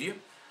and save you.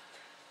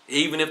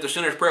 Even if the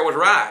sinner's prayer was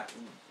right,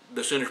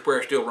 the sinner's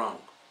prayer is still wrong.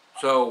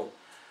 So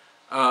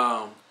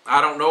I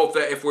don't know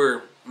if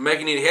we're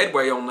making any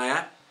headway on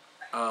that.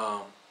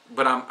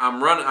 But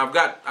I'm running. I've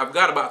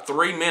got about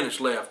 3 minutes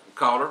left,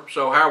 caller.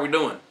 So how are we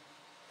doing?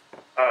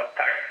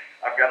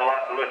 I've got a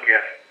lot to look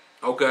at.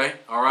 Okay.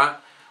 All right.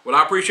 Well,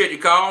 I appreciate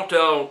your call.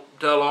 Tell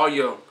all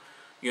your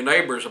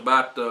neighbors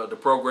about the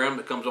program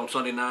that comes on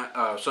Sunday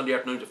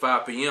afternoons at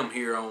 5 p.m.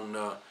 here on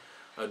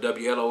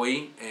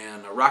WLOE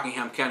and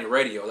Rockingham County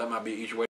Radio. That might be an easier way.